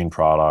 grain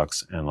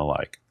products, and the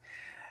like.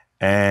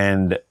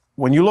 And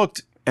when you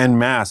looked en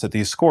masse at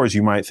these scores,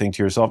 you might think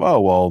to yourself, oh,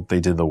 well, they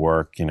did the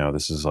work.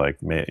 This is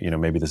like,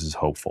 maybe this is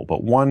hopeful.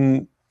 But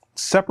one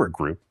separate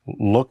group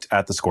looked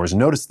at the scores and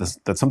noticed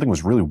that something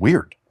was really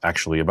weird,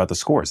 actually, about the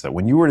scores. That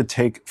when you were to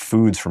take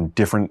foods from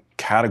different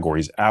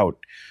categories out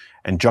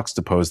and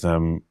juxtapose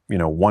them,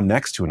 one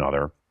next to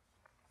another,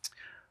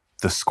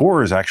 the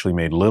scores actually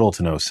made little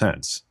to no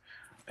sense.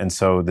 And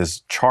so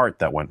this chart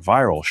that went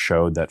viral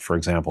showed that, for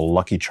example,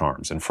 Lucky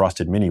Charms and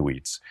Frosted Mini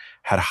Wheats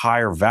had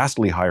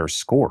vastly higher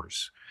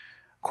scores,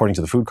 according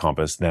to the food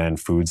compass, than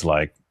foods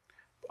like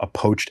a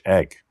poached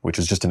egg, which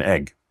is just an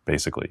egg,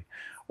 basically,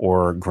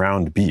 or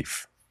ground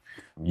beef.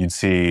 You'd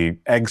see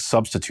egg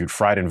substitute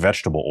fried in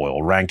vegetable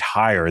oil ranked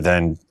higher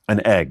than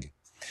an egg,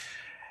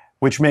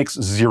 which makes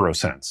zero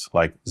sense.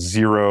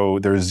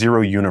 There's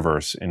zero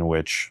universe in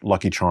which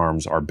Lucky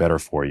Charms are better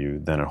for you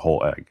than a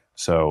whole egg.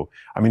 So,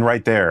 I mean,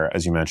 right there,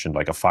 as you mentioned,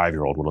 like a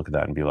 5-year-old would look at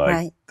that and be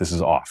like, This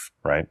is off,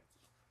 right?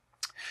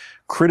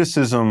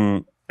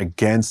 Criticism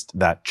against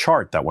that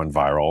chart that went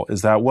viral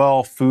is that,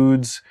 well,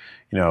 foods,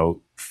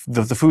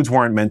 the foods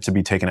weren't meant to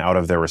be taken out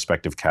of their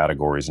respective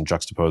categories and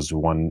juxtaposed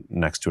one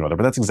next to another.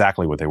 But that's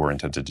exactly what they were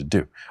intended to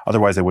do.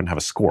 Otherwise, they wouldn't have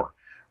a score,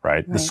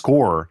 right? The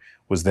score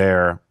was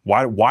there.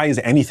 Why is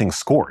anything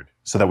scored?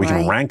 So that we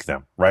can rank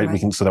them, right?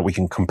 So that we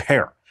can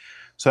compare.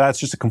 So that's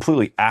just a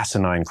completely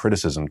asinine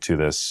criticism to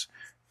this,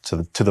 to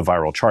the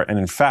viral chart. And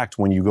in fact,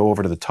 when you go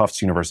over to the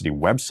Tufts University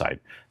website,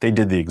 they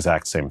did the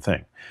exact same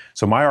thing.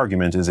 So my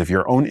argument is, if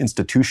your own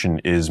institution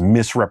is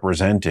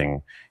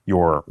misrepresenting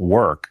your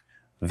work,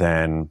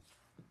 then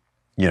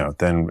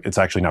it's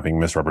actually not being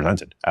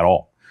misrepresented at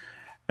all.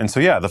 And so,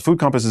 yeah, the food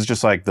compass is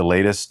just like the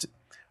latest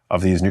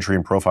of these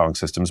nutrient profiling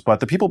systems, but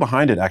the people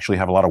behind it actually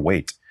have a lot of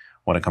weight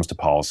when it comes to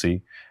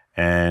policy.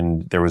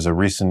 And there was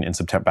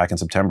back in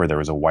September, there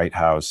was a White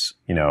House,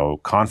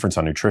 conference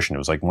on nutrition. It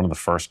was like one of the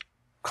first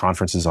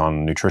conferences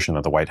on nutrition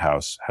that the White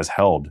House has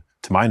held,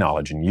 to my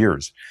knowledge, in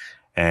years.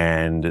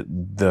 And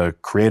the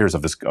creators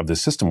of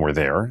this system were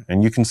there,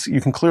 and you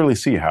can clearly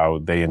see how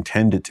they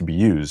intend it to be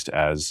used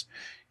as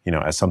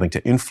something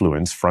to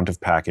influence front of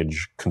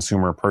package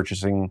consumer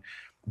purchasing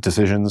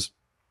decisions.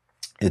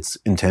 It's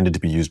intended to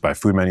be used by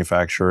food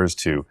manufacturers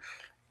to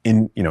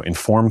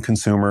inform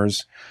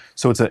consumers.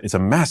 So it's a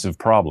massive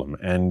problem,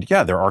 and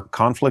yeah, there are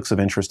conflicts of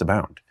interest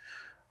abound.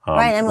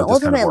 Right. I mean,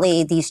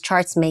 ultimately, these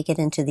charts make it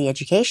into the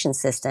education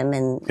system,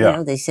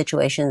 and these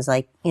situations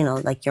like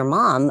your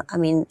mom. I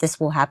mean, this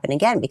will happen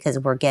again because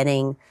we're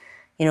getting,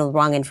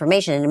 wrong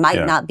information, and it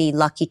might not be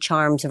Lucky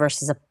Charms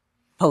versus a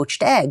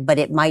poached egg, but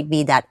it might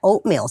be that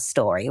oatmeal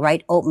story,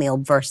 right? Oatmeal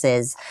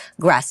versus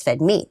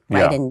grass-fed meat,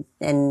 right?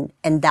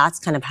 And that's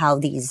kind of how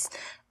this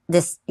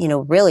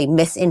really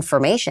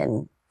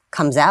misinformation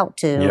comes out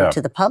to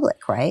the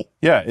public, right?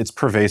 Yeah, it's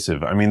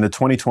pervasive. I mean, the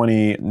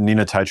 2020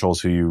 Nina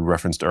Teicholz, who you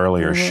referenced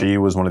earlier, she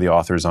was one of the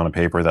authors on a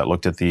paper that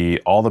looked at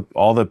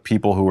all the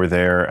people who were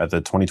there at the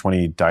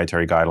 2020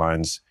 Dietary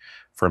Guidelines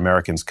for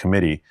Americans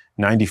Committee.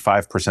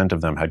 95%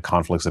 of them had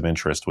conflicts of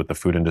interest with the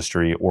food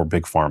industry or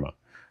big pharma.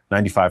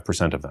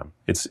 95% of them.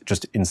 It's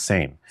just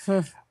insane.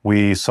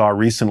 We saw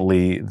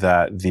recently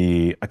that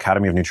the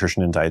Academy of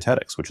Nutrition and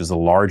Dietetics, which is the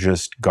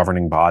largest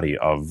governing body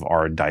of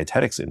our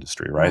dietetics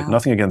industry, right? Wow.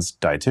 Nothing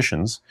against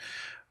dietitians,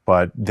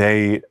 but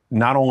they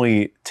not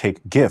only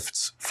take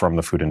gifts from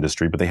the food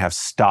industry, but they have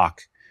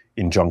stock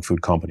in junk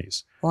food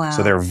companies. Wow.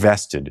 So they're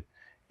vested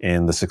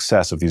in the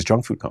success of these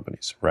junk food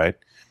companies, right?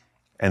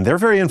 And they're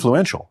very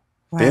influential.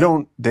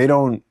 Right.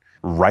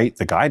 write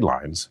the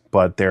guidelines,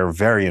 but they're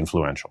very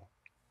influential.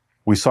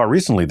 We saw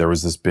recently there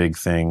was this big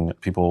thing,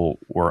 people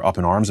were up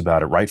in arms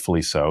about it,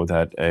 rightfully so,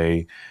 that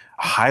a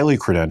highly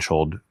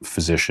credentialed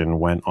physician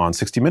went on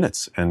 60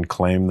 Minutes and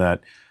claimed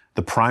that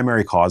the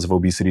primary cause of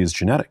obesity is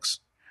genetics,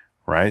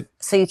 right?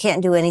 So you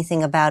can't do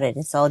anything about it.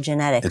 It's all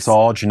genetics. It's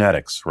all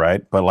genetics,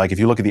 right? But like if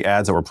you look at the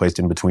ads that were placed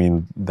in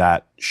between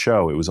that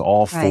show, it was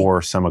all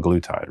for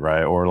semaglutide,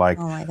 right? Or like,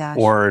 oh my gosh.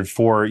 or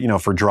for,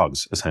 for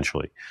drugs,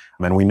 essentially.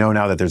 And we know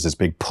now that there's this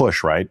big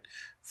push, right?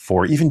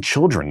 For even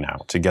children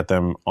now to get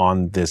them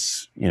on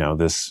this,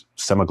 this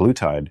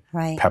semaglutide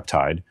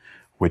peptide,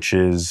 which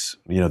is,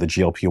 the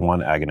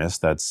GLP-1 agonist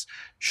that's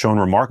shown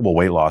remarkable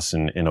weight loss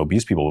in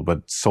obese people,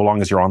 but so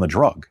long as you're on the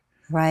drug.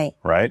 Right.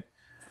 Right?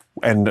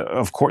 And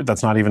of course,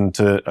 that's not even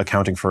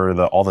accounting for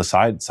all the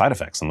side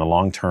effects and the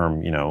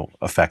long-term,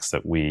 effects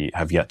that we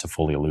have yet to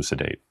fully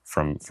elucidate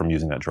from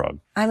using that drug.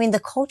 I mean, the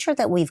culture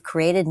that we've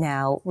created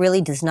now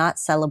really does not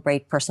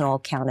celebrate personal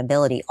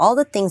accountability. All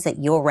the things that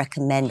you're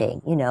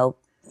recommending,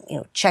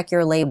 check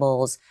your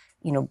labels,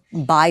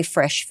 buy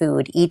fresh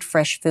food, eat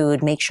fresh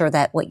food, make sure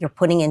that what you're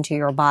putting into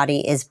your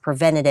body is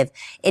preventative.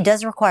 It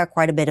does require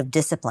quite a bit of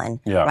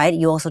discipline, right?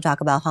 You also talk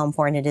about how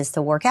important it is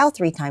to work out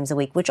 3 times a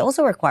week, which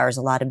also requires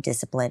a lot of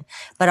discipline.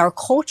 But our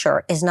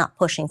culture is not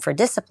pushing for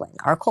discipline.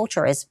 Our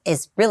culture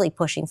is really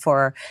pushing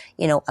for,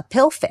 a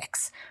pill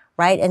fix,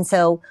 right? And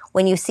so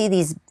when you see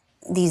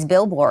these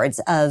billboards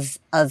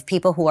of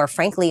people who are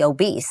frankly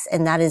obese,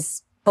 and that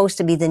is supposed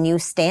to be the new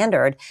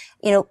standard,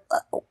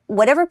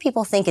 whatever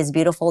people think is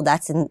beautiful,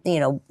 that's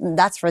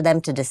for them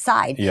to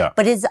decide. Yeah.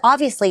 But it's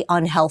obviously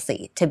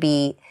unhealthy to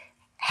be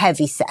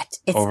heavy set.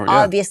 It's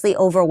obviously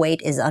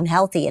overweight is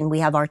unhealthy. And we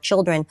have our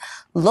children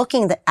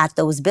looking at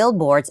those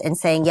billboards and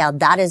saying, yeah,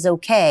 that is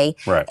okay.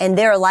 Right. And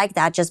they're like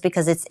that just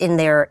because it's in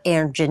their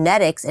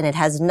genetics, and it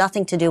has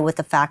nothing to do with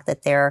the fact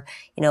that they're,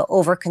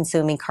 over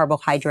consuming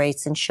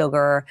carbohydrates and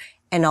sugar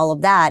and all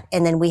of that.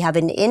 And then we have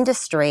an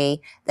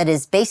industry that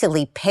is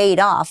basically paid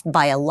off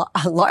by a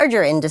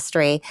larger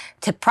industry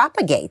to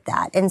propagate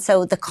that. And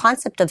so the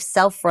concept of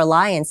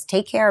self-reliance,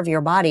 take care of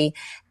your body,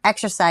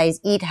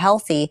 exercise, eat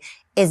healthy,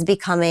 is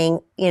becoming,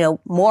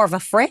 more of a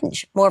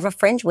fringe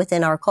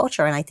within our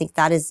culture. And I think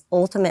that is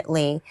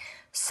ultimately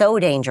so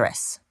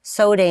dangerous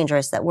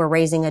that we're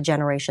raising a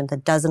generation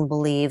that doesn't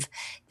believe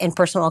in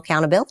personal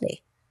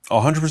accountability.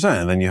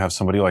 100%. And then you have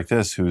somebody like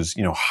this who's,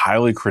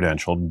 highly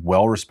credentialed,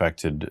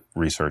 well-respected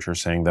researcher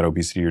saying that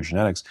obesity or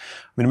genetics.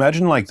 I mean,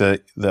 imagine like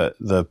the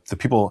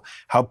people,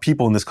 how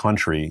people in this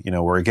country,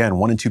 where again,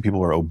 1 in 2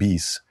 people are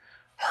obese,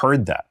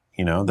 heard that,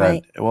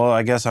 well,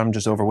 I guess I'm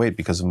just overweight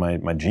because of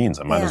my genes.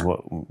 I might as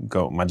well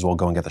go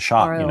and get the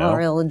shot,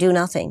 Or it'll do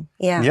nothing.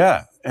 Yeah.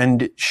 Yeah.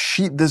 And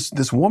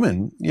this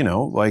woman,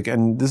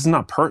 and this is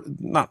not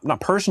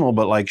personal,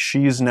 but like she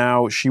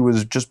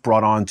was just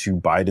brought on to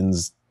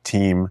Biden's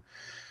team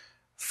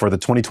for the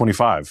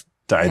 2025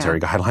 dietary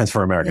guidelines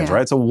for Americans,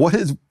 right? So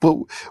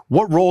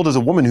what role does a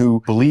woman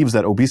who believes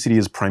that obesity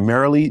is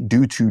primarily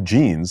due to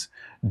genes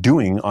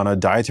doing on a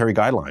dietary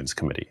guidelines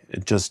committee?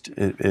 It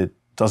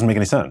doesn't make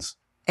any sense.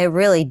 It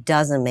really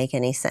doesn't make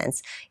any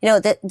sense.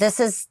 This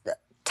is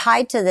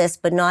tied to this,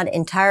 but not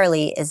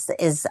entirely,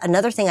 is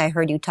another thing I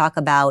heard you talk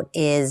about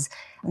is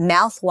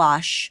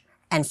mouthwash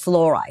and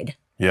fluoride.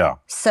 Yeah.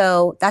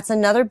 So that's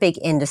another big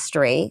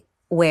industry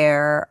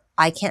where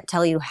I can't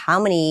tell you how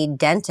many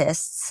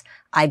dentists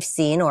I've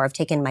seen, or I've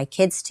taken my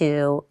kids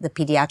to the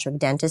pediatric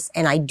dentist,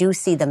 and I do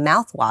see the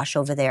mouthwash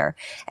over there.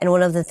 And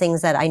one of the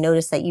things that I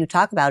noticed that you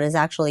talk about is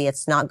actually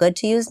it's not good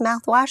to use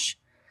mouthwash.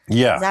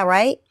 Yeah. Is that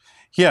right?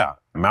 Yeah.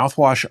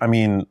 Mouthwash, I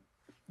mean,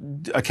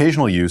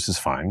 occasional use is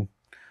fine.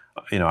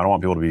 I don't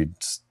want people to be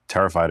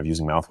terrified of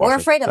using mouthwash. We're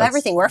afraid of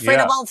everything. We're afraid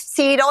of all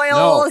seed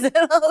oils and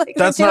all the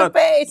that's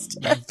toothpaste.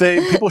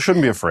 People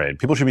shouldn't be afraid.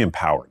 People should be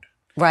empowered.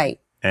 Right.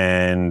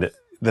 And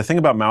the thing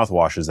about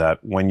mouthwash is that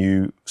when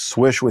you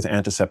swish with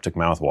antiseptic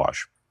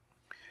mouthwash,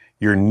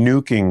 you're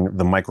nuking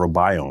the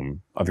microbiome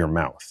of your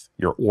mouth,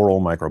 your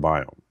oral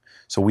microbiome.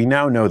 So we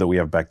now know that we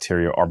have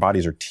bacteria. Our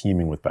bodies are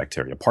teeming with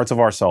bacteria. Parts of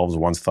ourselves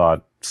once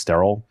thought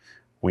sterile,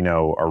 we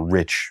know are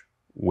rich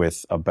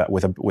with a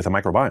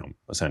microbiome,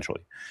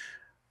 essentially.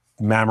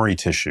 Mammary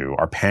tissue,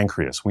 our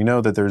pancreas. We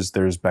know that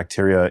there's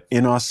bacteria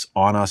in us,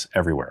 on us,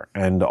 everywhere.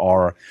 And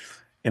our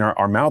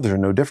mouths are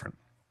no different.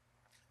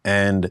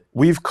 And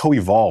we've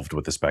co-evolved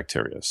with this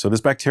bacteria. So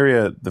this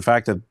bacteria, the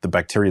fact that the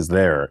bacteria is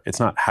there, it's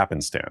not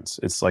happenstance.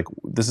 It's like,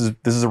 this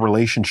is a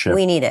relationship.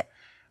 We need it.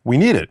 We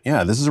need it.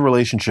 Yeah, this is a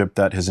relationship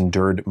that has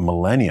endured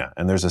millennia,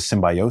 and there's a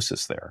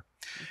symbiosis there.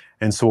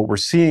 And so what we're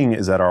seeing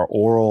is that our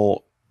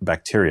oral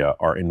bacteria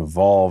are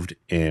involved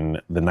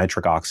in the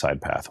nitric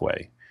oxide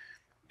pathway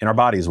in our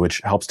bodies,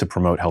 which helps to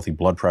promote healthy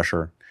blood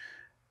pressure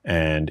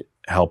and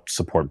help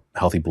support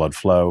healthy blood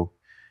flow.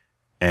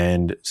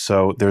 And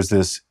so there's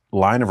this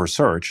line of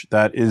research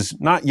that is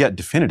not yet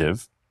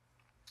definitive,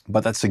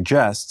 but that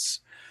suggests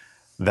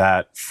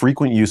that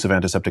frequent use of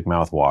antiseptic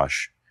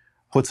mouthwash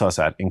puts us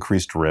at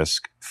increased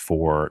risk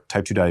for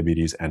type 2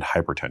 diabetes and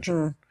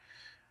hypertension.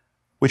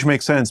 which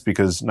makes sense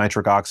because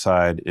nitric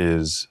oxide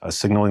is a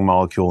signaling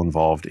molecule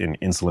involved in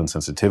insulin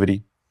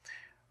sensitivity,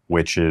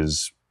 which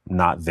is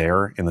not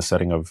there in the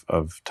setting of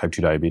type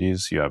 2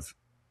 diabetes. You have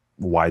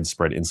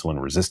widespread insulin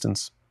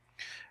resistance.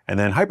 And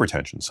then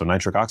hypertension. So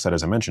nitric oxide,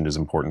 as I mentioned, is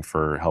important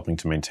for helping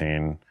to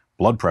maintain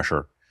blood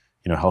pressure,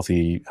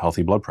 healthy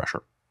blood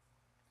pressure.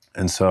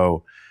 And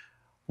so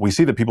we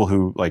see that people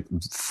who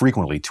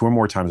frequently 2 or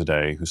more times a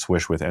day who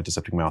swish with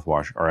antiseptic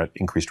mouthwash are at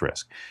increased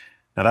risk.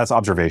 Now that's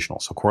observational.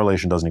 So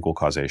correlation doesn't equal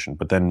causation.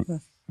 But then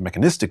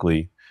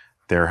mechanistically,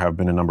 there have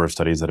been a number of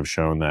studies that have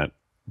shown that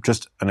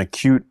just an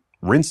acute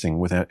rinsing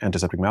with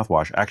antiseptic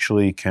mouthwash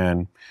actually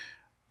can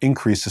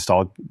increase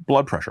systolic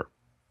blood pressure.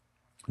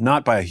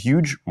 Not by a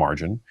huge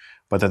margin,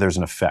 but that there's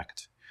an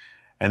effect.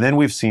 And then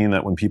we've seen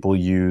that when people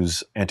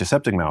use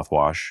antiseptic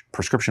mouthwash,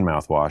 prescription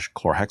mouthwash,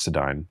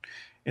 chlorhexidine,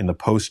 in the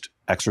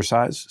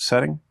post-exercise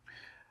setting,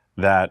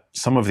 that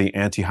some of the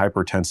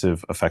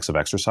antihypertensive effects of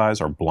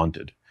exercise are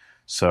blunted.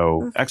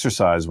 So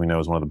exercise, we know,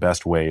 is one of the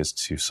best ways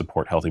to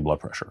support healthy blood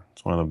pressure.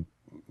 It's one of the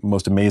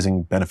most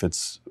amazing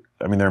benefits.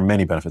 I mean, there are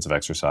many benefits of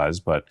exercise,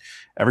 but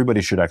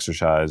everybody should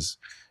exercise,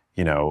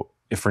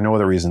 if for no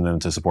other reason than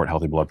to support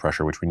healthy blood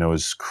pressure, which we know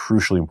is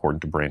crucially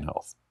important to brain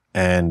health.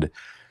 And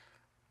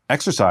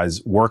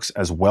exercise works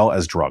as well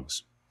as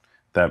drugs.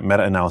 That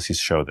meta-analyses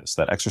show this,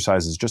 that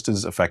exercise is just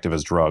as effective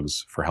as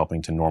drugs for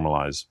helping to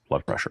normalize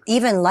blood pressure.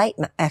 Even light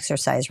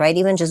exercise, right?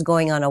 Even just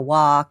going on a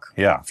walk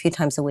a few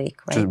times a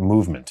week, right? Just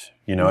movement.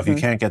 If you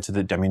can't get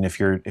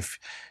to if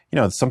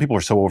some people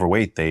are so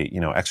overweight, they,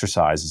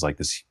 exercise is like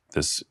this,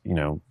 it's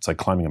like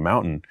climbing a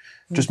mountain.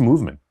 Just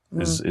movement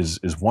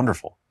is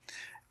wonderful.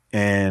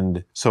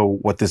 And so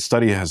what this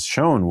study has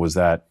shown was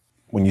that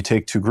when you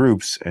take 2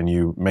 groups and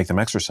you make them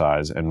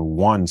exercise and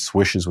one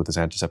swishes with this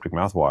antiseptic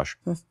mouthwash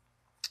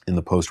in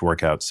the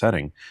post-workout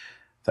setting,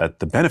 that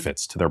the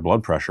benefits to their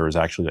blood pressure is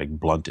actually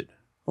blunted.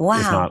 Wow.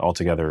 If not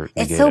altogether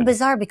negated. It's so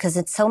bizarre because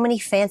it's so many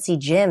fancy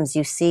gyms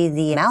you see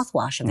the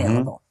mouthwash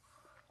available.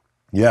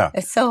 Yeah.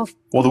 It's so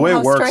the way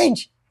it works,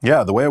 strange.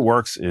 Yeah, the way it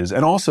works is,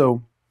 and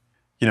also,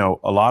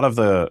 a lot of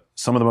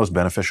some of the most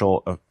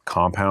beneficial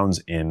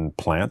compounds in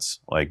plants,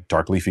 like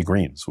dark leafy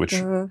greens,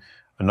 which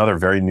another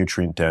very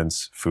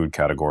nutrient-dense food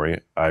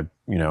category. I,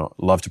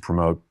 love to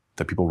promote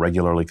that people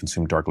regularly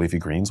consume dark leafy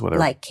greens, whether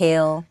like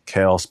kale,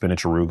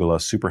 spinach,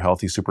 arugula, super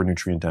healthy, super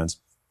nutrient-dense.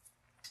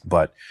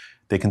 But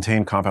they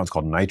contain compounds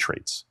called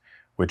nitrates,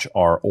 which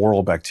are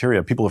oral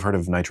bacteria. People have heard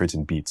of nitrates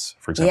in beets,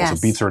 for example. Yes.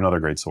 So beets are another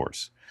great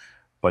source.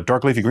 But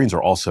dark leafy greens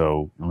are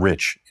also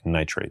rich in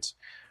nitrates.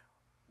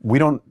 We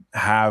don't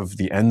have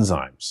the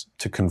enzymes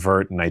to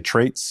convert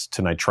nitrates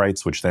to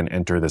nitrites, which then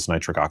enter this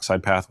nitric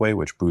oxide pathway,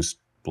 which boosts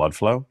blood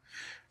flow.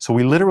 So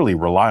we literally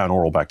rely on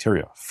oral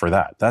bacteria for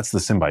that. That's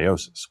the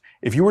symbiosis.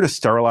 If you were to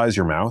sterilize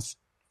your mouth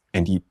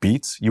and eat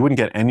beets, you wouldn't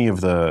get any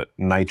of the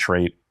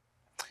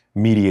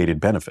nitrate-mediated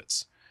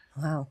benefits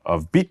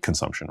of beet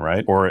consumption,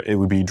 right? Or it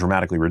would be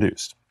dramatically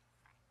reduced.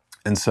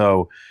 And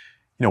so,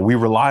 we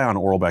rely on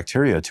oral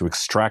bacteria to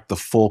extract the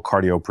full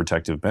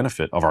cardioprotective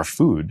benefit of our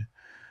food.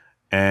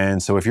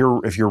 And so if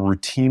you're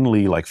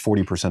routinely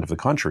 40% of the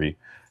country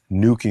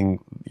nuking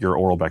your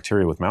oral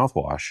bacteria with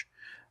mouthwash,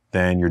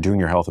 then you're doing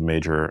your health a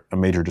major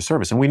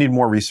disservice. And we need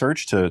more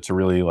research to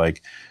really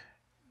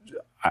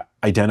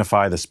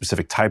identify the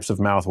specific types of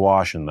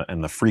mouthwash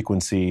and the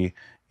frequency,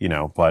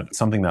 but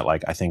something that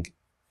I think,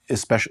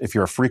 especially if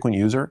you're a frequent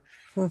user,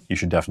 you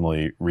should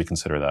definitely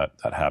reconsider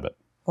that habit.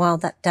 Well,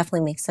 that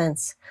definitely makes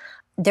sense.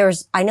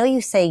 I know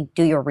you say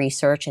do your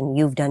research and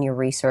you've done your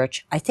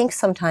research. I think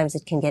sometimes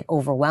it can get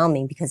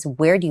overwhelming because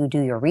where do you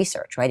do your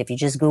research, right? If you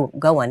just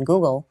go on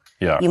Google,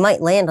 you might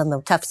land on the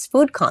Tufts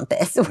Food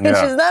Compass, which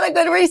is not a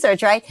good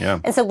research, right? Yeah.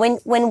 And so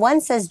when one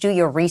says do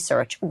your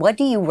research, what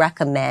do you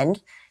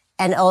recommend?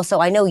 And also,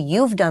 I know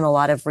you've done a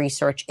lot of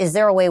research. Is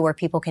there a way where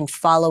people can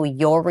follow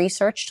your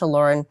research to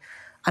learn?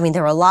 I mean,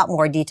 there are a lot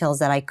more details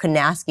that I couldn't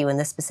ask you in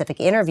this specific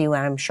interview,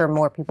 and I'm sure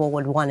more people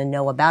would want to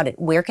know about it.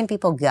 Where can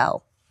people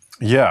go?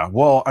 Yeah,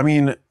 well, I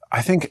mean,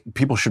 I think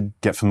people should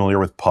get familiar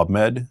with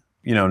PubMed.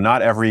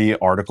 Not every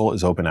article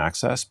is open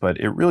access, but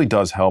it really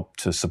does help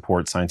to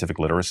support scientific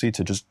literacy,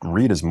 to just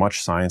read as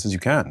much science as you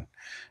can.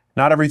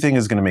 Not everything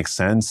is going to make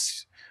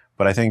sense,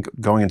 but I think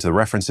going into the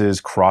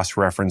references,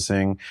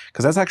 cross-referencing,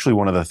 because that's actually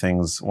one of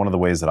the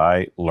ways that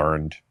I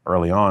learned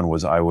early on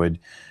was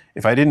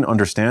if I didn't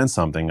understand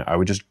something, I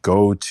would just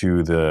go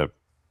to the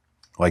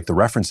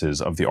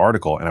references of the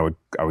article, and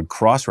I would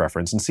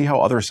cross-reference and see how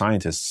other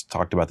scientists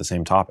talked about the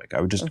same topic. I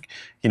would just,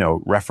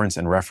 reference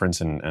and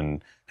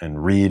read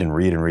and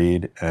read and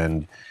read.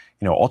 And,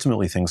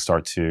 ultimately things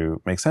start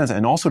to make sense.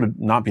 And also to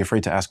not be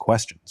afraid to ask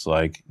questions.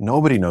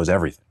 Nobody knows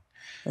everything.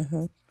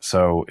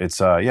 So it's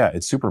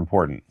super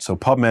important. So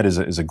PubMed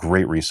is a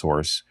great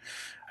resource.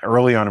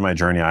 Early on in my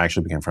journey, I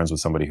actually became friends with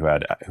somebody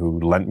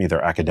who lent me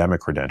their academic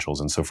credentials.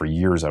 And so for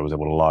years, I was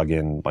able to log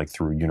in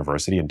through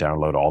university and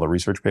download all the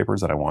research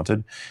papers that I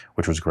wanted,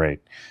 which was great.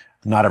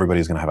 Not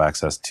everybody's going to have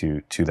access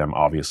to them,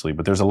 obviously,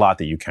 but there's a lot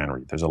that you can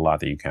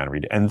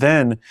read. And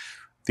then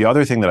the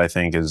other thing that I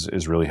think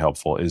is really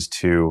helpful is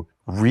to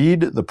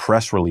read the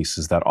press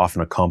releases that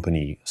often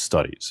accompany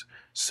studies.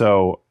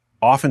 So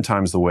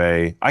oftentimes the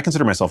way, I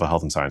consider myself a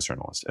health and science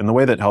journalist, and the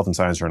way that health and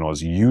science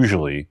journalists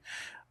usually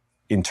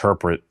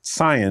interpret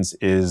science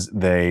is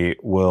they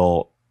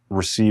will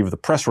receive the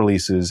press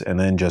releases and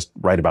then just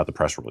write about the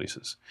press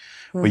releases.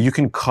 But you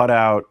can cut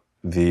out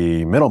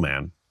the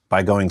middleman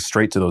by going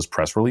straight to those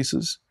press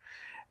releases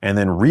and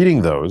then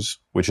reading those,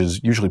 which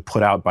is usually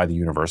put out by the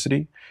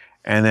university,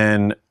 and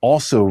then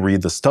also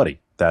read the study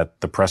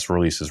that the press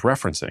release is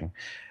referencing,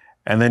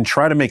 and then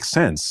try to make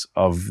sense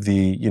of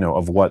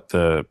of what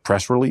the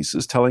press release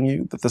is telling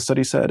you that the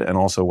study said, and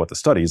also what the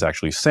study is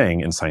actually saying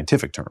in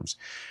scientific terms.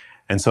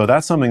 And so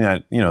that's something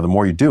that, the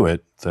more you do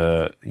it,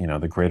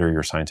 the greater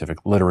your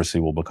scientific literacy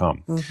will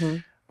become. Mm-hmm.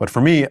 But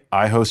for me,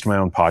 I host my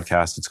own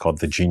podcast. It's called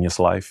The Genius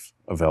Life,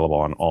 available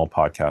on all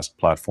podcast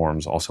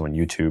platforms, also on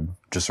YouTube.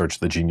 Just search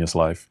The Genius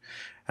Life.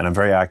 And I'm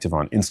very active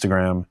on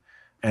Instagram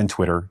and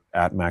Twitter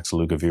at Max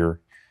Lugavere.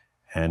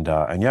 And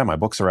yeah, my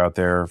books are out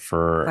there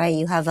for...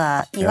 Right,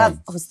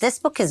 this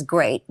book is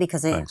great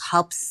because it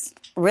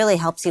really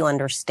helps you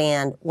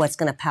understand what's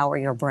going to power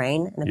your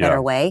brain in a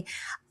better way.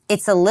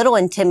 It's a little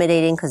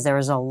intimidating because there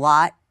is a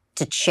lot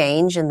to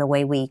change in the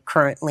way we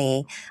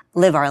currently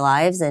live our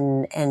lives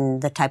and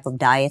the type of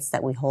diets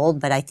that we hold.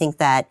 But I think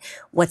that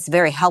what's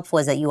very helpful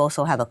is that you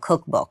also have a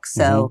cookbook.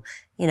 So,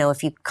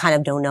 if you kind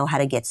of don't know how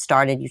to get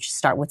started, you just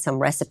start with some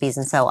recipes.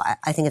 And so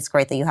I think it's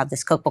great that you have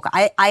this cookbook.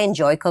 I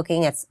enjoy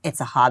cooking.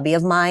 It's a hobby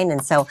of mine.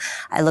 And so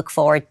I look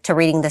forward to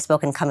reading this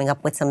book and coming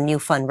up with some new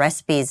fun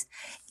recipes.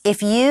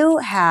 If you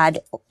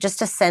had, just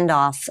to send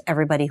off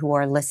everybody who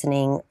are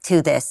listening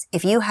to this,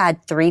 if you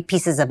had 3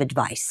 pieces of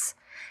advice,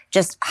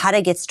 just how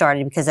to get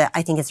started, because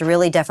I think it's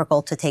really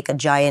difficult to take a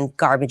giant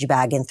garbage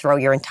bag and throw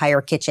your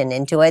entire kitchen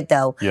into it,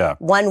 though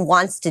one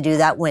wants to do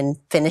that when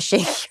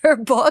finishing your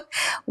book.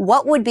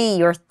 What would be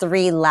your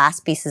 3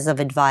 last pieces of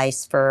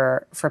advice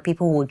for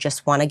people who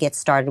just want to get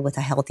started with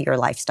a healthier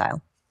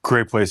lifestyle?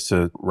 Great place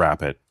to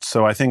wrap it.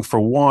 So I think for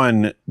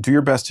one, do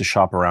your best to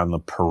shop around the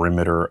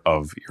perimeter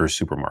of your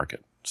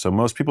supermarket. So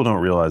most people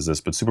don't realize this,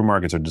 but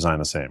supermarkets are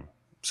designed the same.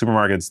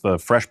 Supermarkets, the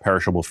fresh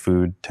perishable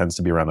food tends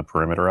to be around the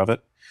perimeter of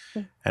it.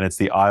 And it's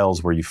the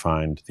aisles where you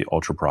find the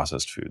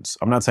ultra-processed foods.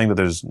 I'm not saying that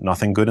there's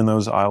nothing good in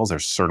those aisles. There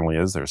certainly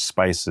is. There's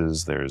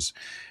spices, there's,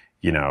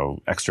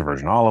 extra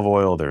virgin olive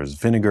oil, there's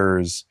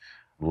vinegars,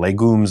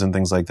 legumes and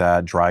things like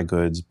that, dry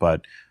goods.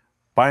 But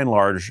by and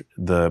large,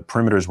 the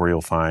perimeter is where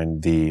you'll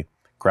find the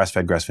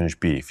grass-fed, grass-finished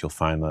beef. You'll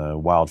find the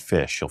wild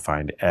fish. You'll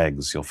find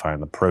eggs. You'll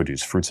find the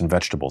produce, fruits and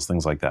vegetables,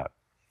 things like that.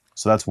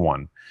 So that's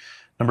one.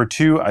 Number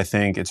 2, I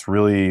think it's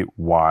really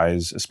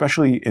wise,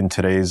 especially in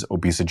today's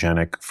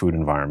obesogenic food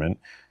environment,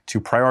 to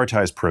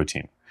prioritize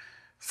protein.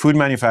 Food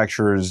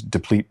manufacturers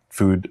deplete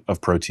food of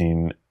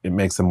protein. It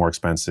makes them more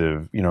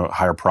expensive,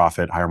 higher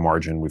profit, higher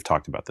margin. We've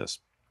talked about this.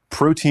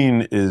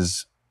 Protein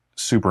is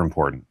super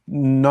important.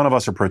 None of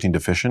us are protein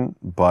deficient,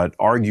 but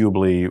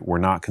arguably we're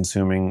not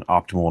consuming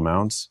optimal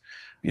amounts.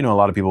 A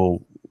lot of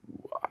people,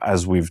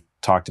 as we've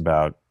talked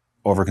about,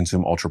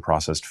 overconsume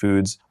ultra-processed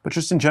foods. But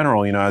just in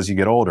general, as you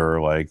get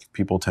older,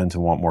 people tend to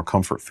want more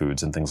comfort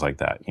foods and things like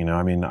that.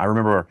 I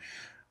remember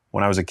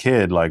when I was a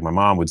kid, my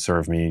mom would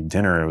serve me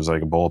dinner. It was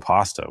like a bowl of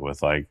pasta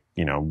with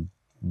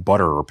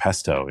butter or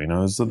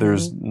pesto, so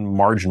there's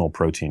marginal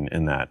protein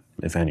in that,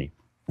 if any.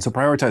 So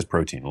prioritize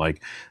protein.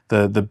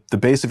 The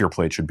base of your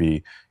plate should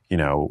be,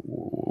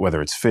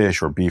 whether it's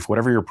fish or beef,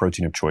 whatever your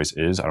protein of choice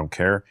is, I don't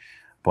care,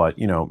 but,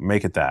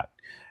 make it that.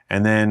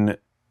 And then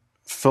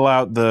fill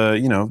out the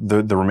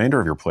remainder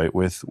of your plate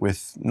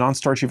with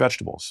non-starchy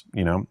vegetables,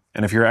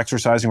 And if you're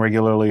exercising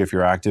regularly, if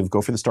you're active,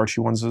 go for the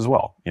starchy ones as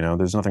well.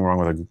 There's nothing wrong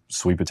with a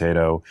sweet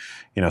potato,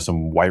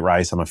 some white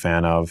rice I'm a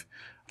fan of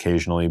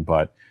occasionally,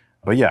 but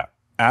yeah,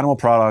 animal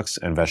products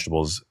and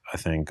vegetables, I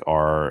think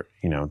are,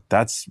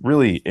 that's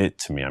really it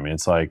to me.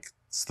 It's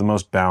it's the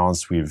most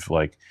balanced.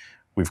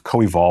 We've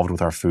co-evolved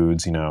with our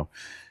foods,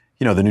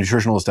 the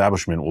nutritional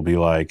establishment will be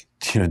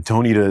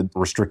don't eat a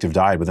restrictive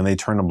diet, but then they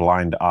turn a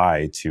blind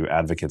eye to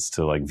advocates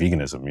to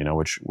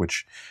veganism,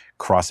 which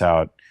cross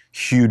out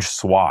huge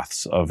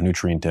swaths of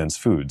nutrient-dense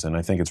foods. And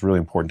I think it's really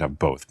important to have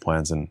both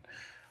plants and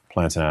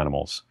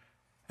animals.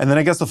 And then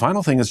I guess the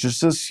final thing is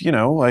just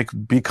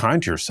be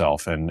kind to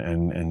yourself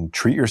and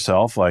treat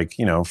yourself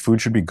food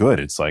should be good.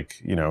 It's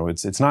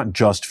it's not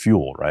just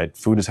fuel, right?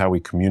 Food is how we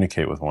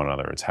communicate with one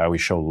another. It's how we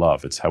show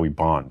love. It's how we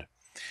bond.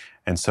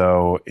 And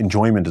so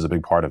enjoyment is a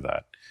big part of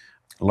that.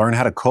 Learn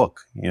how to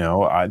cook.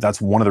 That's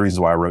one of the reasons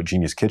why I wrote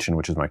Genius Kitchen,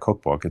 which is my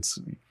cookbook. It's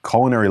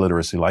culinary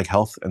literacy, like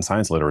health and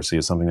science literacy,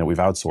 is something that we've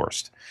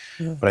outsourced.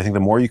 But I think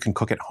the more you can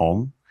cook at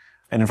home,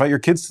 and invite your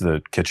kids to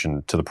the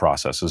kitchen, to the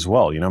process as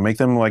well. Make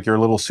them like your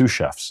little sous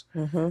chefs.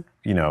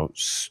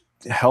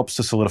 Helps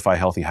to solidify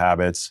healthy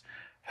habits,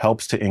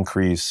 helps to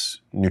increase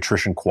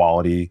nutrition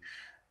quality,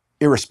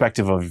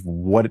 irrespective of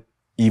what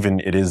even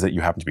it is that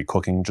you happen to be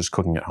cooking, just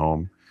cooking at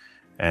home.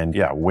 And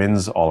yeah,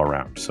 wins all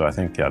around. So I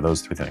think, yeah,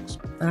 those three things.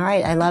 All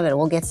right, I love it.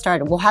 We'll get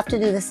started. We'll have to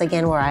do this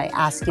again where I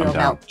ask you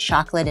about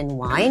chocolate and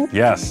wine.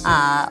 Yes.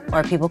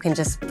 Or people can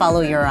just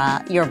follow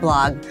your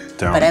blog.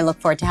 Don't. But I look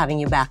forward to having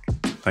you back.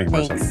 Thank you,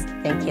 Marissa.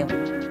 Thanks. Thank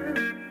you.